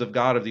names of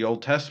God of the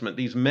Old Testament.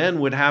 These men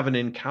would have an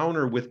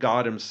encounter with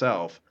God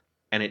himself,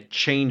 and it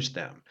changed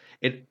them.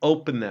 It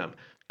opened them.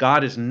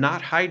 God is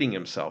not hiding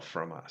himself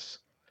from us.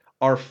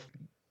 Our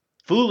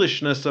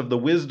foolishness of the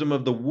wisdom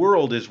of the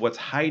world is what's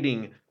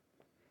hiding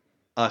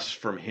us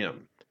from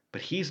him.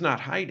 But he's not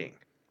hiding.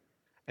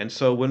 And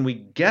so when we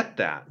get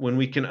that, when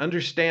we can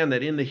understand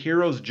that in the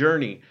hero's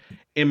journey,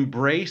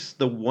 embrace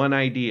the one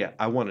idea,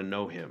 I want to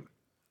know him.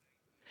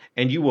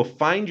 And you will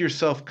find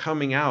yourself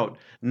coming out,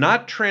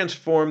 not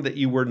transformed that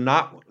you were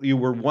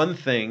one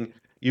thing,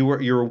 you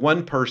were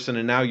one person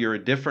and now you're a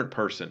different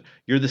person.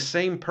 You're the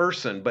same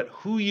person, but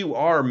who you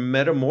are has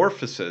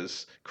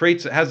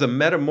a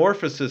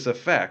metamorphosis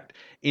effect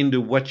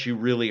into what you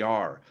really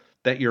are,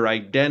 that your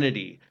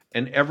identity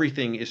and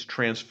everything is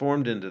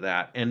transformed into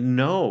that. And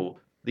no,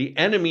 the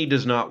enemy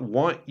does not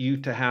want you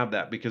to have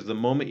that, because the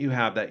moment you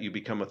have that, you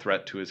become a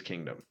threat to his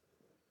kingdom.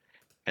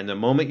 And the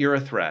moment you're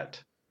a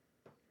threat,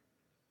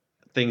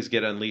 things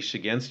get unleashed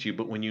against you.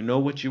 But when you know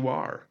what you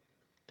are,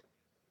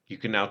 you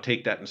can now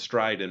take that in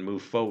stride and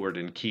move forward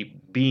and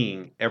keep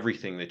being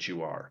everything that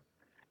you are.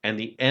 And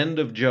the end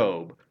of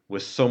Job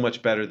was so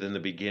much better than the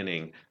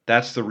beginning.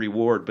 That's the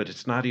reward, but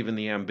it's not even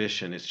the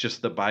ambition. It's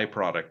just the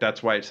byproduct.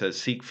 That's why it says,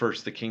 seek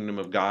first the kingdom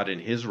of God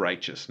and his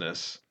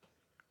righteousness,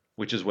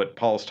 which is what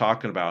Paul's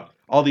talking about.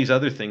 All these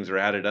other things are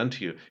added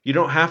unto you. You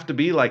don't have to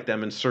be like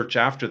them and search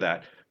after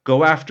that.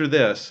 Go after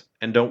this,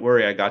 and don't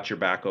worry, I got your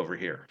back over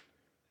here.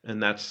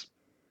 And that's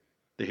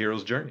the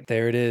hero's journey.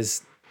 There it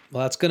is.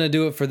 Well, that's going to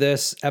do it for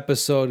this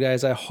episode,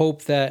 guys. I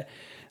hope that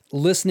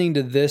listening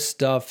to this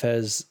stuff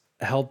has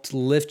helped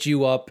lift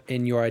you up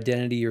in your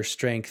identity, your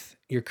strength,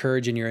 your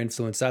courage, and your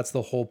influence. That's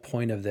the whole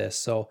point of this.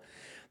 So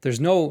there's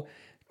no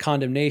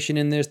condemnation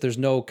in this. There's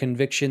no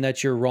conviction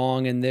that you're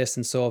wrong in this.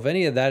 And so if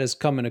any of that is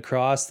coming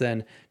across,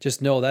 then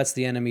just know that's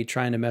the enemy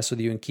trying to mess with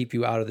you and keep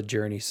you out of the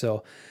journey.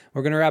 So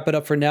we're going to wrap it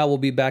up for now. We'll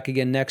be back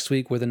again next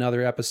week with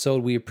another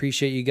episode. We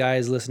appreciate you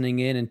guys listening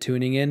in and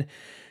tuning in.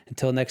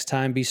 Until next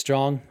time, be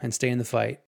strong and stay in the fight.